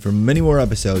soon for many more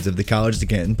episodes of the College to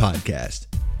Canton podcast.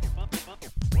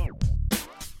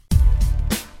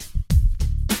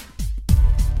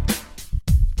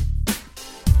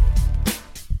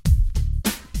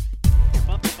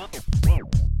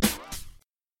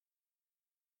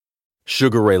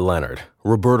 Sugar Ray Leonard,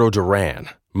 Roberto Duran,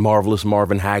 Marvelous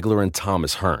Marvin Hagler, and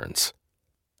Thomas Hearns.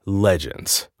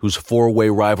 Legends, whose four-way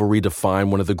rivalry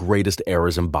defined one of the greatest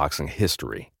eras in boxing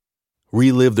history.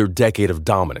 Relive their decade of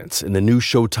dominance in the new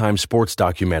Showtime sports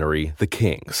documentary, The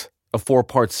Kings, a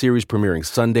 4-part series premiering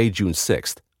Sunday, June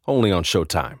 6th, only on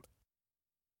Showtime.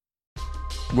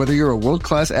 Whether you're a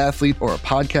world-class athlete or a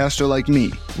podcaster like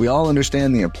me, we all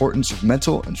understand the importance of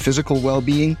mental and physical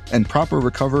well-being and proper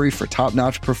recovery for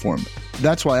top-notch performance.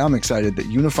 That's why I'm excited that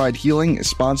Unified Healing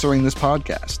is sponsoring this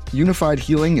podcast. Unified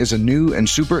Healing is a new and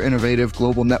super innovative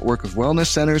global network of wellness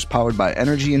centers powered by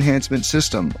Energy Enhancement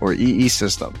System, or EE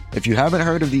System. If you haven't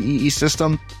heard of the EE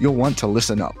System, you'll want to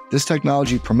listen up. This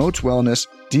technology promotes wellness,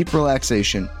 deep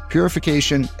relaxation,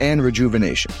 purification, and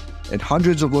rejuvenation. In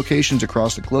hundreds of locations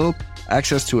across the globe,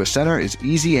 access to a center is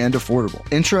easy and affordable.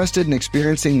 Interested in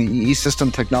experiencing the EE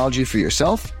System technology for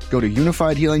yourself? Go to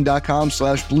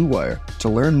unifiedhealing.com/bluewire to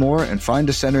learn more and find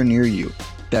a center near you.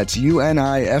 That's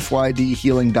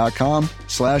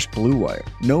unifydhealing.com/bluewire.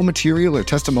 No material or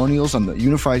testimonials on the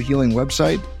Unified Healing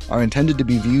website are intended to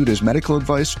be viewed as medical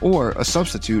advice or a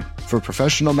substitute for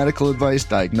professional medical advice,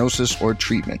 diagnosis, or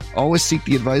treatment. Always seek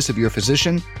the advice of your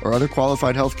physician or other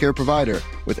qualified healthcare provider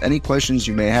with any questions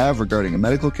you may have regarding a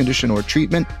medical condition or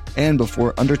treatment and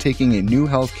before undertaking a new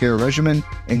healthcare regimen,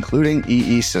 including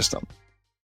EE System.